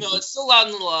 it's still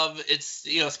Loudon Love. It's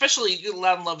especially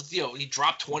Loudon Love. He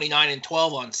dropped 29 and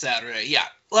 12 on Saturday. Yeah,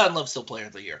 Loudon Love's still Player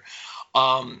of the Year.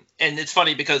 And it's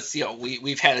funny because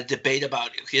we've had a debate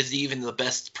about is he even the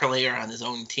best player on his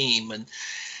own team, and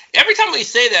every time we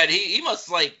say that he must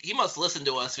listen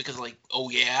to us because oh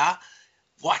yeah,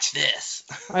 watch this.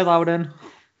 Hi Loudon.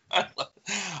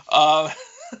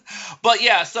 But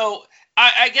yeah, so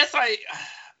I guess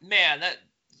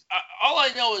all I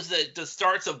know is that the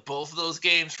starts of both of those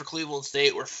games for Cleveland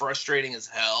State were frustrating as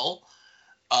hell,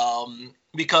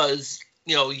 because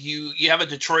you have a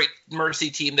Detroit Mercy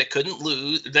team that couldn't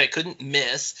lose, that couldn't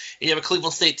miss, and you have a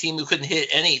Cleveland State team who couldn't hit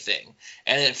anything.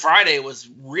 And then Friday was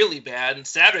really bad, and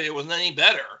Saturday wasn't any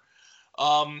better.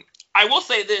 I will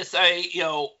say this,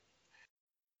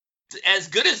 as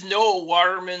good as Noah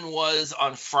Waterman was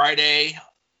on Friday,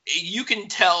 you can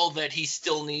tell that he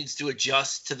still needs to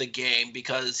adjust to the game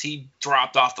because he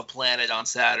dropped off the planet on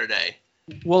Saturday.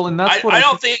 Well, and that's what I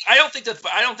don't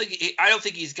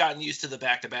think he's gotten used to the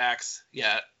back-to-backs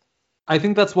yet. I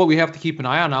think that's what we have to keep an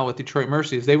eye on now with Detroit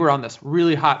Mercy. They were on this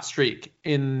really hot streak,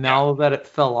 and now that it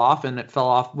fell off, and it fell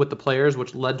off with the players,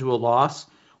 which led to a loss,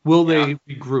 will they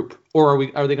regroup, or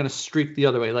are they going to streak the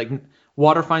other way? Like,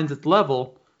 water finds its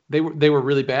level. They were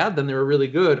really bad, then they were really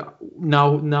good.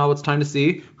 Now it's time to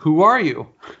see, who are you?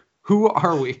 Who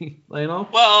are we?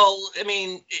 Well, I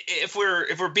mean, if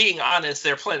we're being honest,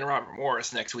 they're playing Robert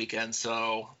Morris next weekend,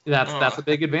 so that's a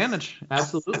big advantage.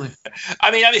 Absolutely.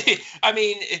 I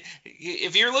mean,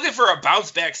 if you're looking for a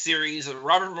bounce back series, an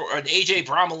AJ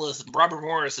Bromless and Robert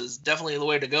Morris is definitely the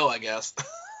way to go, I guess.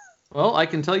 Well, I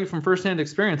can tell you from firsthand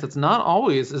experience, it's not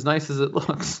always as nice as it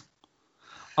looks.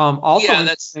 Also,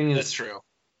 that's true.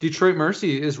 Detroit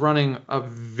Mercy is running a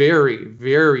very,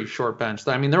 very short bench.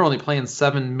 I mean, they're only playing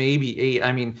 7, maybe 8.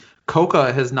 I mean,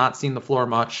 Coca has not seen the floor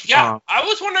much. Yeah, I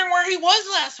was wondering where he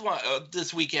was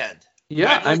this weekend.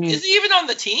 Yeah, I mean, is he even on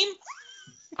the team?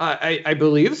 I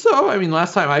believe so. I mean,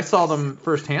 last time I saw them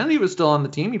firsthand, he was still on the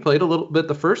team. He played a little bit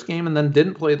the first game and then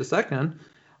didn't play the second.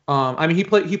 I mean, he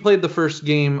played the first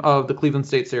game of the Cleveland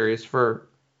State series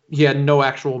he had no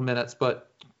actual minutes,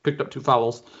 but picked up 2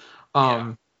 fouls.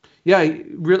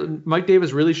 Mike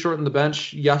Davis really shortened the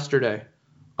bench yesterday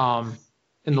in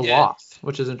the loss,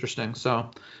 which is interesting. So,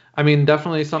 I mean,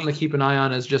 definitely something to keep an eye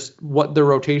on is just what their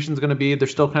rotation is going to be. They're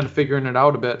still kind of figuring it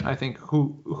out a bit. I think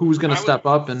who's going to step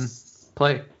up and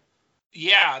play.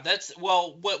 Yeah,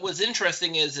 what was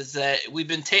interesting is that we've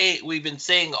been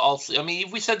saying also. I mean,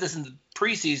 we said this in the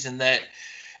preseason that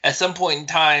at some point in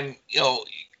time,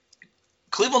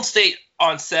 Cleveland State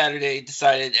on Saturday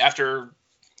decided after.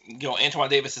 Antoine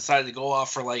Davis decided to go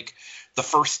off for the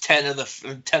first 10 of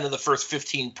the first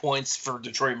 15 points for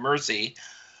Detroit Mercy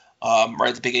right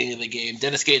at the beginning of the game.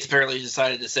 Dennis Gates apparently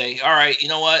decided to say, all right, you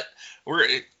know what? We're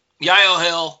Yael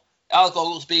Hill, Alec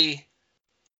Oglesby,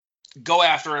 go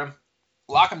after him,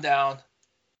 lock him down,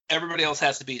 everybody else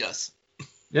has to beat us.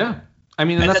 Yeah. I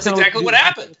mean, and that's exactly what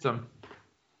happened. Them.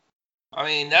 I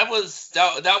mean, that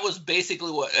was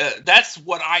basically what that's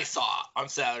what I saw on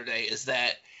Saturday, is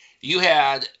that you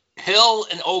had Hill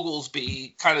and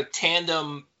Oglesby kind of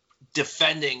tandem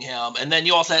defending him, and then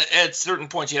you also had, at certain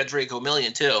points, you had Draco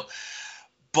Million too.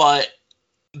 But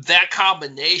that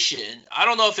combination, I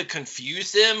don't know if it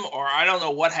confused him or I don't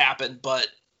know what happened, but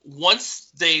once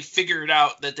they figured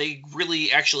out that they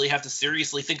really actually have to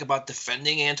seriously think about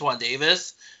defending Antoine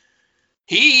Davis,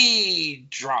 he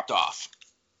dropped off.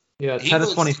 Yeah, 10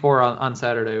 of 24 on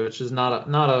Saturday, which is not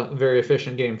a very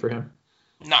efficient game for him.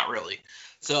 Not really.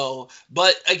 So,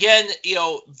 but again,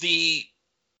 the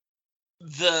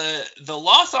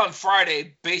loss on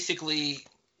Friday basically,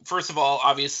 first of all,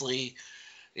 obviously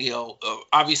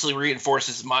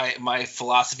reinforces my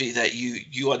philosophy that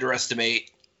you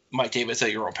underestimate Mike Davis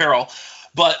at your own peril,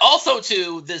 but also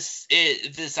to this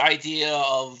idea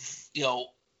of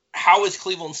how is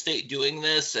Cleveland State doing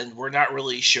this, and we're not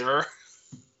really sure.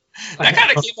 That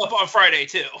kind of came up on Friday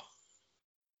too.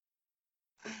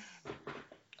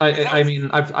 I mean,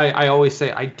 I always say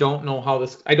I don't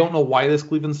know why this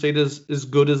Cleveland State is as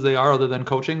good as they are, other than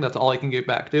coaching. That's all I can get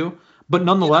back to. But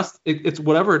nonetheless, it's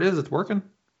whatever it is, it's working.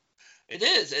 It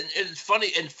is, and it's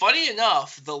funny. And funny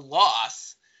enough, the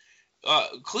loss,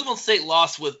 Cleveland State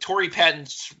lost with Torrey Patton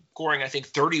scoring, I think,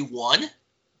 31.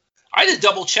 I had to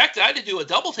double check that. I had to do a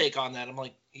double take on that. I'm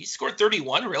like, he scored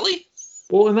 31, really?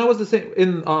 Well, and that was the same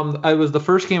in I was the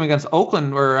first game against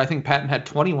Oakland where I think Patton had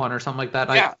 21 or something like that.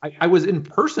 Yeah. I was in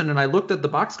person and I looked at the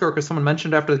box score because someone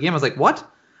mentioned after the game. I was like, what?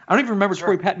 I don't even remember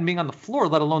Torrey Patton being on the floor,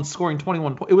 let alone scoring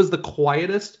 21 points. It was the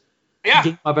quietest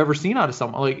game I've ever seen out of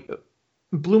someone. Like, it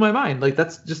blew my mind. Like,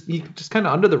 that's just kind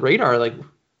of under the radar. Like,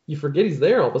 you forget he's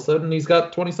there all of a sudden. He's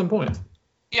got 20-some points.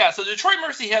 Yeah, so Detroit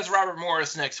Mercy has Robert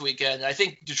Morris next weekend. I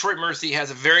think Detroit Mercy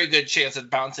has a very good chance of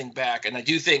bouncing back, and I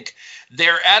do think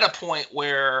they're at a point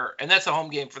where, and that's a home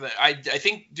game for them. I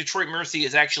think Detroit Mercy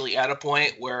is actually at a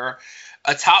point where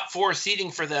a top 4 seeding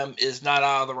for them is not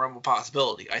out of the realm of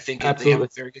possibility. I think they have a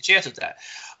very good chance at that.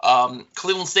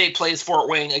 Cleveland State plays Fort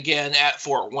Wayne again at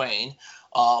Fort Wayne.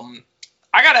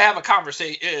 I got to have a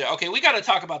conversation. Okay, we got to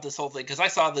talk about this whole thing because I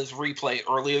saw this replay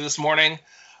earlier this morning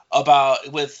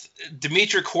with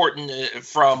Demetric Horton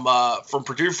from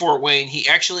Purdue Fort Wayne. He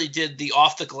actually did the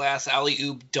off the glass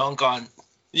alley-oop dunk on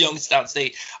Youngstown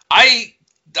State. I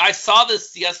saw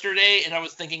this yesterday and I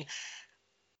was thinking,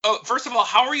 oh, first of all,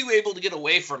 how are you able to get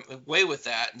away with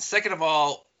that? And second of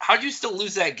all, how'd you still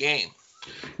lose that game?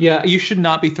 Yeah, you should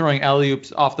not be throwing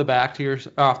alley-oops off the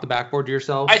backboard to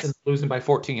yourself and losing by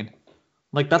 14.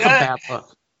 Like, that's a bad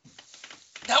look.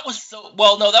 That was so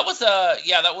well. No, that was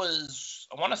that was.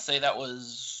 I want to say that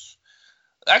was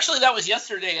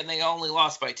yesterday, and they only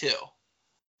lost by 2.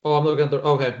 Oh, I'm looking at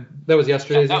okay. That was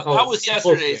yesterday's. That was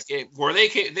yesterday's game where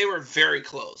they were very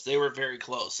close. They were very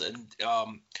close, and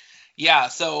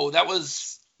so that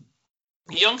was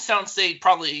Youngstown State.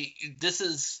 Probably this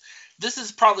is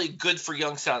probably good for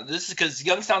Youngstown. This is because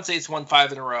Youngstown State's won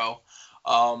 5 in a row.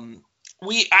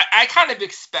 I kind of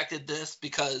expected this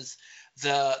because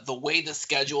the way the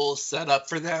schedule is set up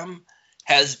for them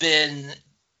has been,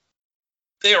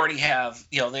 they already have,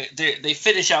 they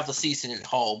finish out the season at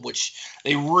home, which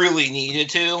they really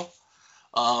needed to.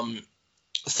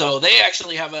 So they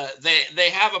actually have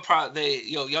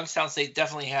Youngstown State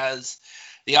definitely has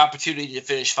the opportunity to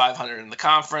finish 500 in the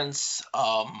conference.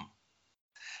 I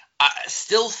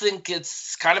still think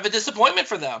it's kind of a disappointment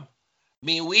for them. I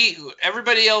mean,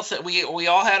 everybody else, we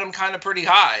all had them kind of pretty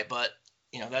high, but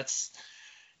that's,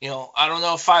 I don't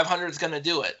know if 500 is going to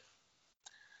do it.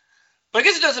 But I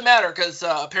guess it doesn't matter because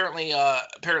apparently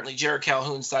Jared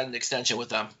Calhoun signed an extension with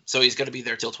them, so he's going to be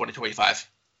there till 2025.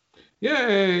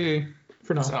 Yay!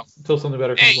 For now, until something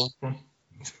better comes along for him.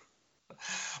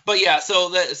 But yeah,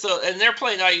 and they're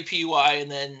playing IUPUI,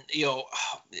 and then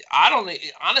I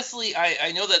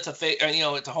know that's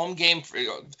it's a home game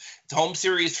it's a home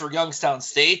series for Youngstown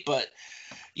State, but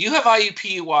you have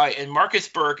IUPUI and Marcus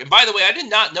Burke, and by the way, I did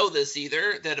not know this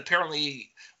either, that apparently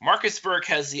Marcus Burke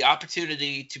has the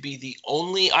opportunity to be the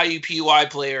only IUPUI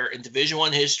player in Division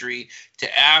I history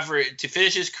to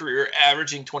finish his career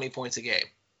averaging 20 points a game.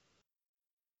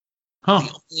 Huh.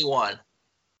 The only one.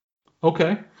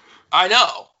 Okay. I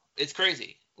know. It's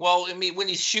crazy. Well, I mean, when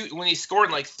he's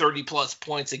scoring like 30 plus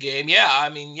points a game, you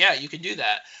can do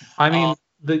that. I mean,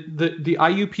 the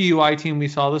IUPUI team we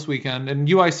saw this weekend, and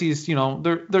UIC's,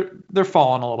 they're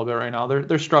falling a little bit right now.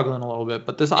 They're struggling a little bit,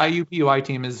 but this IUPUI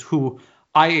team is who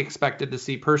I expected to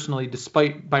see personally,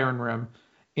 despite Byron Rim,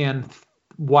 and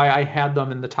why I had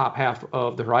them in the top half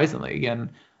of the Horizon League.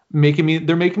 And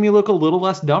they're making me look a little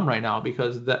less dumb right now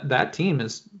because that team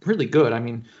is really good. I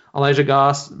mean, Elijah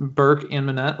Goss, Burke, and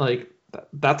Manette, like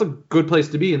that's a good place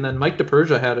to be. And then Mike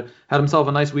DePersia had himself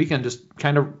a nice weekend, just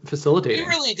kind of facilitating. He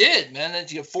really did, man.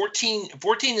 And, 14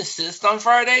 assists on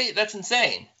Friday. That's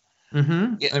insane.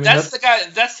 Mm-hmm. Yeah, I mean, that's the guy.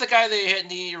 That's the guy they had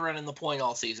needed running the point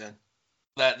all season.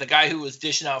 The guy who was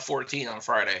dishing out 14 on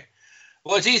Friday.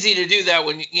 Well, it's easy to do that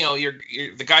when you're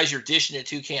the guys you're dishing it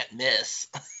to can't miss.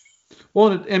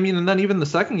 Well, I mean, and then even the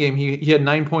second game, he had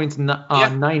 9 points,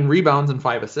 9 rebounds, and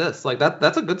 5 assists. Like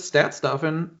that's a good stat stuff,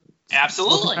 and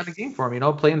absolutely kind of game for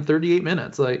him. Playing 38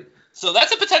 minutes, like. So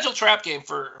that's a potential trap game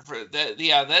for that.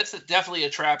 Yeah, that's definitely a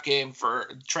trap game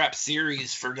trap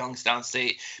series for Youngstown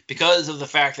State because of the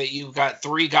fact that you've got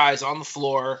 3 guys on the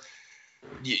floor.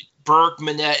 Burke,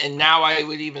 Manette, and now I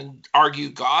would even argue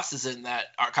Goss is in that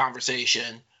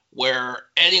conversation where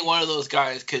any one of those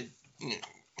guys could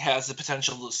has the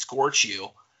potential to scorch you.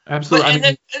 Absolutely. And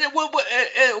that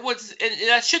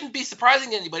shouldn't be surprising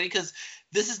to anybody because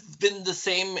this has been the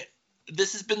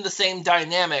same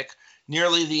dynamic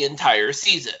nearly the entire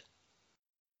season,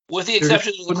 with the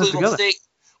exception of the Cleveland State.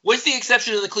 With the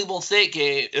exception of the Cleveland State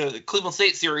game, Cleveland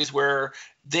State series, where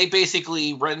they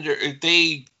basically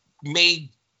made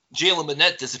Jalen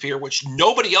Manette disappear, which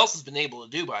nobody else has been able to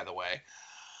do, by the way.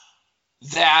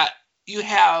 That you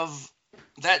have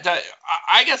that.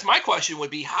 I guess my question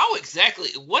would be, what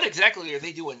exactly are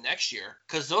they doing next year?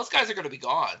 Because those guys are going to be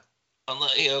gone.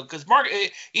 Because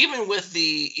even with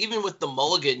the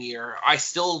Mulligan year, I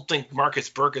still think Marcus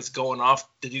Burke is going off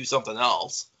to do something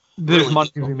else. There's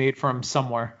money to be made from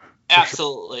somewhere.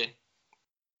 Absolutely. Sure.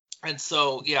 And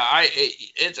so, yeah,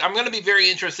 I'm going to be very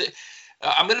interested.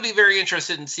 I'm going to be very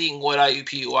interested in seeing what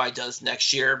IUPUI does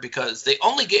next year because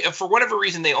for whatever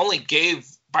reason, they only gave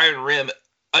Byron Rim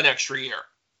an extra year.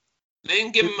 They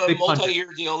didn't give him a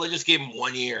multi-year deal. They just gave him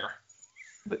 1 year.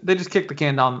 They just kicked the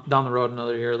can down the road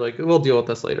another year. Like, we'll deal with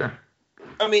this later.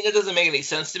 I mean, it doesn't make any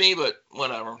sense to me, but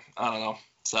whatever. I don't know.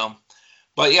 So,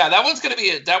 but yeah, that one's gonna be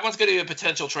a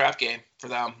potential trap game for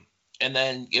them. And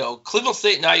then Cleveland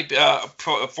State and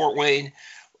Fort Wayne.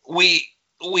 We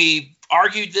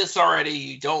argued this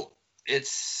already.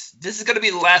 This is gonna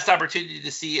be the last opportunity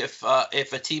to see if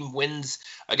a team wins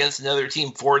against another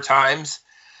team 4 times.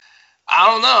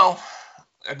 I don't know.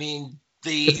 I mean,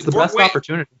 it's the best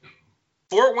opportunity.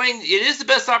 Fort Wayne, it is the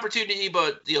best opportunity,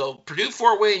 but Purdue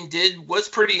Fort Wayne was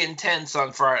pretty intense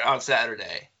on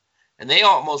Saturday, and they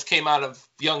almost came out of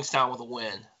Youngstown with a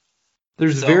win.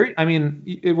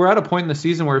 We're at a point in the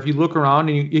season where if you look around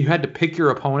and you had to pick your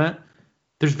opponent,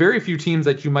 there's very few teams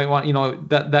that you might want.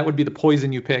 That would be the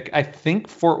poison you pick. I think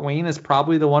Fort Wayne is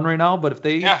probably the one right now, but if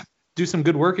they do some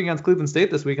good work against Cleveland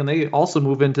State this week, and they also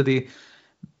move into the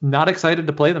not excited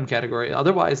to play them category.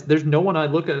 Otherwise, there's no one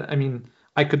I'd look at. I mean,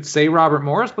 I could say Robert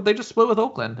Morris, but they just split with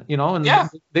Oakland,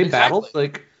 and they battled.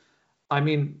 Like, I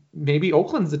mean, maybe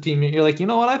Oakland's the team. You're like, you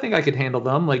know what? I think I could handle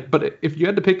them. Like, but if you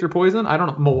had to pick your poison, I don't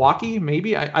know. Milwaukee,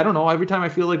 maybe. I don't know. Every time I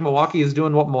feel like Milwaukee is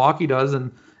doing what Milwaukee does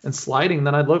and sliding,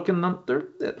 then I'd look and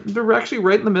they're actually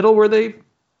right in the middle where they.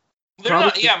 They're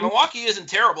not. Yeah, Milwaukee isn't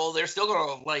terrible. They're still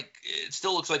gonna it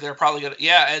still looks like they're probably gonna.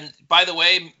 Yeah, and by the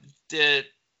way, the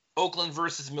Oakland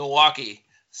versus Milwaukee.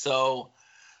 So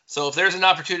if there's an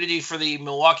opportunity for the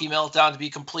Milwaukee meltdown to be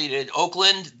completed,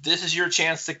 Oakland, this is your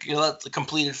chance to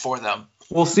complete it for them.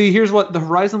 Well, see, here's what the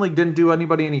Horizon League didn't do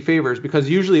anybody any favors because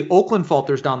usually Oakland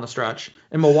falters down the stretch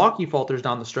and Milwaukee falters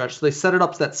down the stretch. So they set it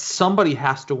up so that somebody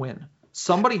has to win.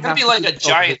 Somebody has to. It'd be like a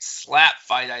giant slap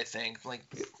fight, I think.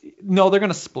 No, they're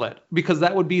going to split because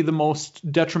that would be the most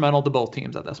detrimental to both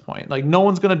teams at this point. Like, no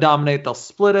one's going to dominate. They'll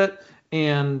split it,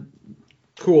 and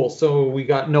cool. So we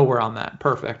got nowhere on that.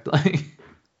 Perfect.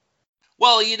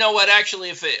 Well, you know what?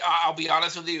 Actually, I'll be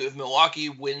honest with you, if Milwaukee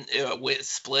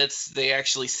splits, they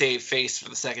actually save face for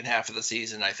the second half of the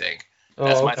season. I think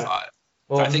that's my thought.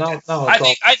 Well, so I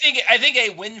think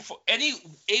a win for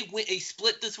a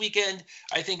split this weekend,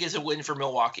 I think, is a win for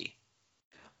Milwaukee.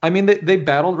 I mean, they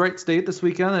battled Wright State this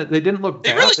weekend. They didn't look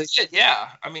bad. They really did, yeah.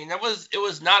 I mean, it was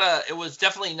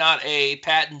definitely not a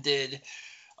patented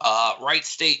Wright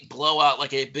State blowout like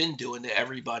they've been doing to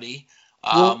everybody.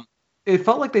 It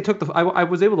felt like they took I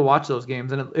was able to watch those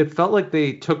games, and it felt like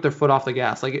they took their foot off the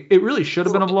gas. Like, it really should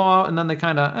have been a blowout, and then they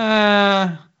kind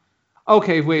of,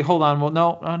 okay, wait, hold on. Well,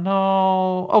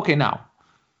 no. Okay, now.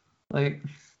 Like,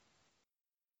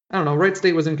 I don't know. Wright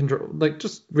State was in control. Like,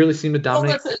 just really seemed to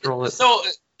dominate control it. So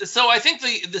I think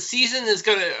the season's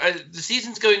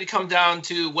going to come down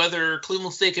to whether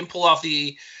Cleveland State can pull off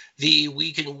the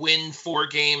we can win 4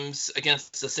 games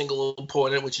against a single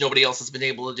opponent, which nobody else has been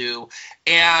able to do,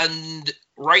 and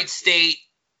Wright State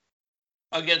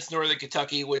against Northern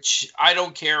Kentucky, which I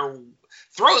don't care.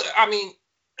 Throw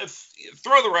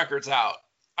the records out.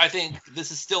 I think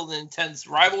this is still an intense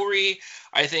rivalry.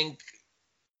 I think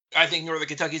Northern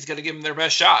Kentucky's going to give them their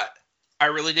best shot. I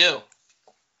really do.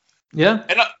 Yeah.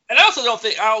 And I also don't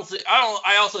think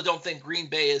I also don't think Green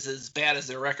Bay is as bad as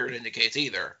their record indicates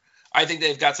either. I think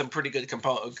they've got some pretty good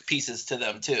pieces to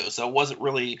them too. So it wasn't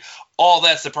really all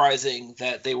that surprising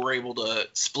that they were able to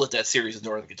split that series with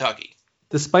Northern Kentucky.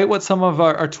 Despite what some of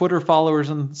our Twitter followers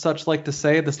and such like to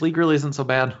say, this league really isn't so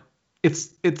bad. It's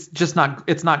just not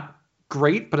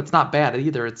great, but it's not bad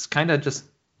either. It's kind of just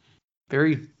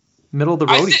very middle of the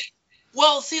road.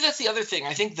 Well, see, that's the other thing.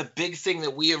 I think the big thing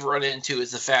that we have run into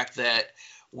is the fact that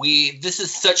this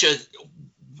is such a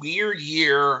weird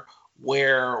year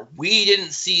where we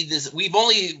didn't see this. We've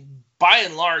only, by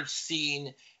and large,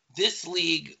 seen this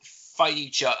league fight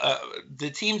each other. The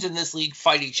teams in this league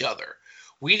fight each other.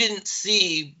 We didn't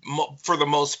see, for the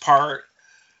most part,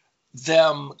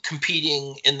 them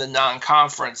competing in the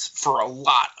non-conference for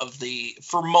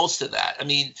most of that. I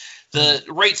mean, the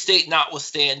Wright State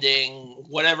notwithstanding,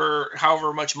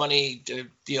 however much money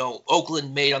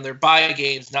Oakland made on their bye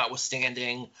games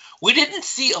notwithstanding, we didn't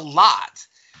see a lot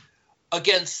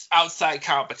against outside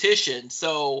competition.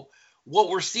 So what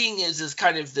we're seeing is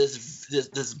kind of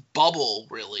this bubble,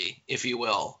 really, if you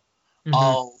will.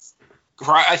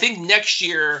 I think next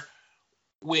year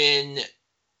when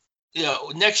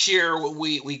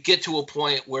we get to a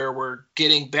point where we're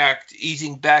easing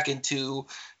back into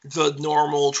the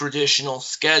normal traditional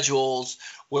schedules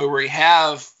where we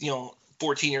have,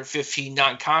 14 or 15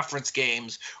 non-conference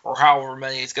games or however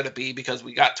many it's going to be, because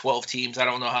we got 12 teams. I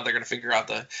don't know how they're going to figure out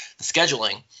the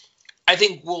scheduling. I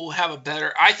think we'll have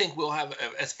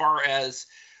as far as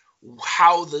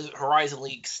how the Horizon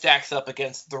League stacks up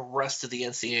against the rest of the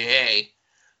NCAA.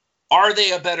 Are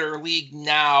they a better league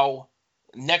now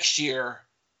next year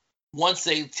once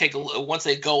they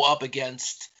go up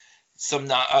against way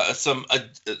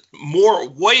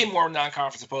more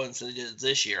non-conference opponents than they did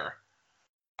this year?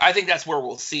 I think that's where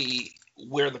we'll see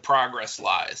where the progress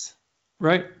lies.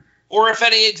 Right. Or if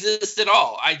any exists at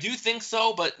all. I do think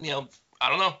so, but I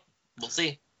don't know. We'll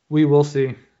see. We will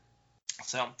see.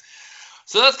 So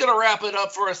that's going to wrap it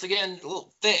up for us. Again,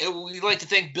 we'd like to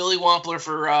thank Billy Wampler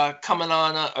for coming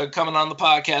on the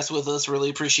podcast with us.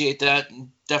 Really appreciate that. And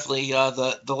definitely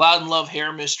the Loudon Love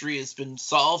hair mystery has been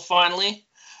solved finally.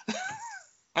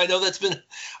 I know that's been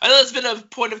a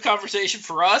point of conversation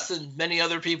for us and many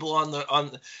other people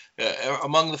among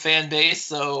the fan base.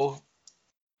 So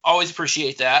always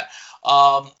appreciate that.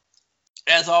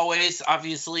 As always,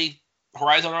 obviously,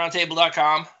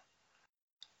 HorizonRoundtable.com.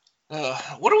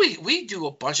 What do we do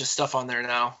a bunch of stuff on there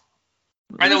now?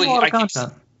 I know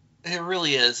it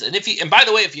really is. And by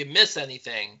the way, if you miss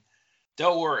anything,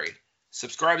 don't worry.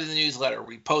 Subscribe to the newsletter.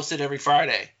 We post it every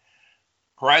Friday.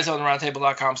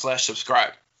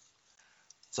 HorizonRoundtable.com/subscribe.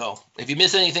 So if you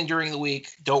miss anything during the week,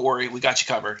 don't worry. We got you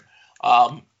covered.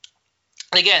 And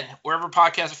again, wherever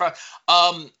podcasts are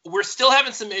found, we're still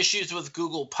having some issues with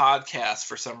Google Podcasts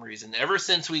for some reason. Ever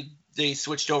since they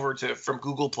switched over from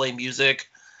Google Play Music,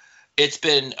 it's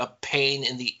been a pain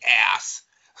in the ass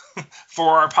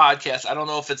for our podcast. I don't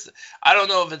know if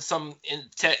it's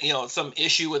some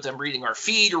issue with them reading our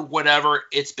feed or whatever.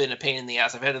 It's been a pain in the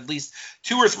ass. I've had at least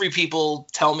 2 or 3 people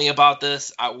tell me about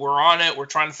this. We're on it. We're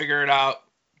trying to figure it out.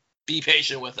 Be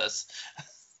patient with us.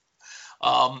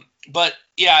 But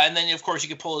yeah, and then of course you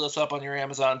can pull us up on your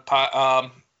Amazon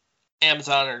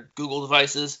or Google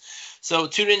devices. So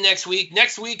tune in next week.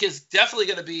 Next week is definitely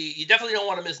going to be. You definitely don't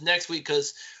want to miss next week,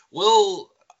 because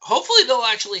hopefully they'll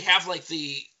actually have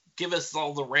give us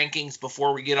all the rankings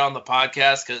before we get on the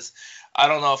podcast, because I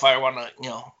don't know if I want to.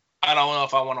 I don't know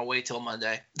if I want to wait till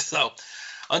Monday. So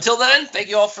until then, thank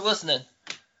you all for listening.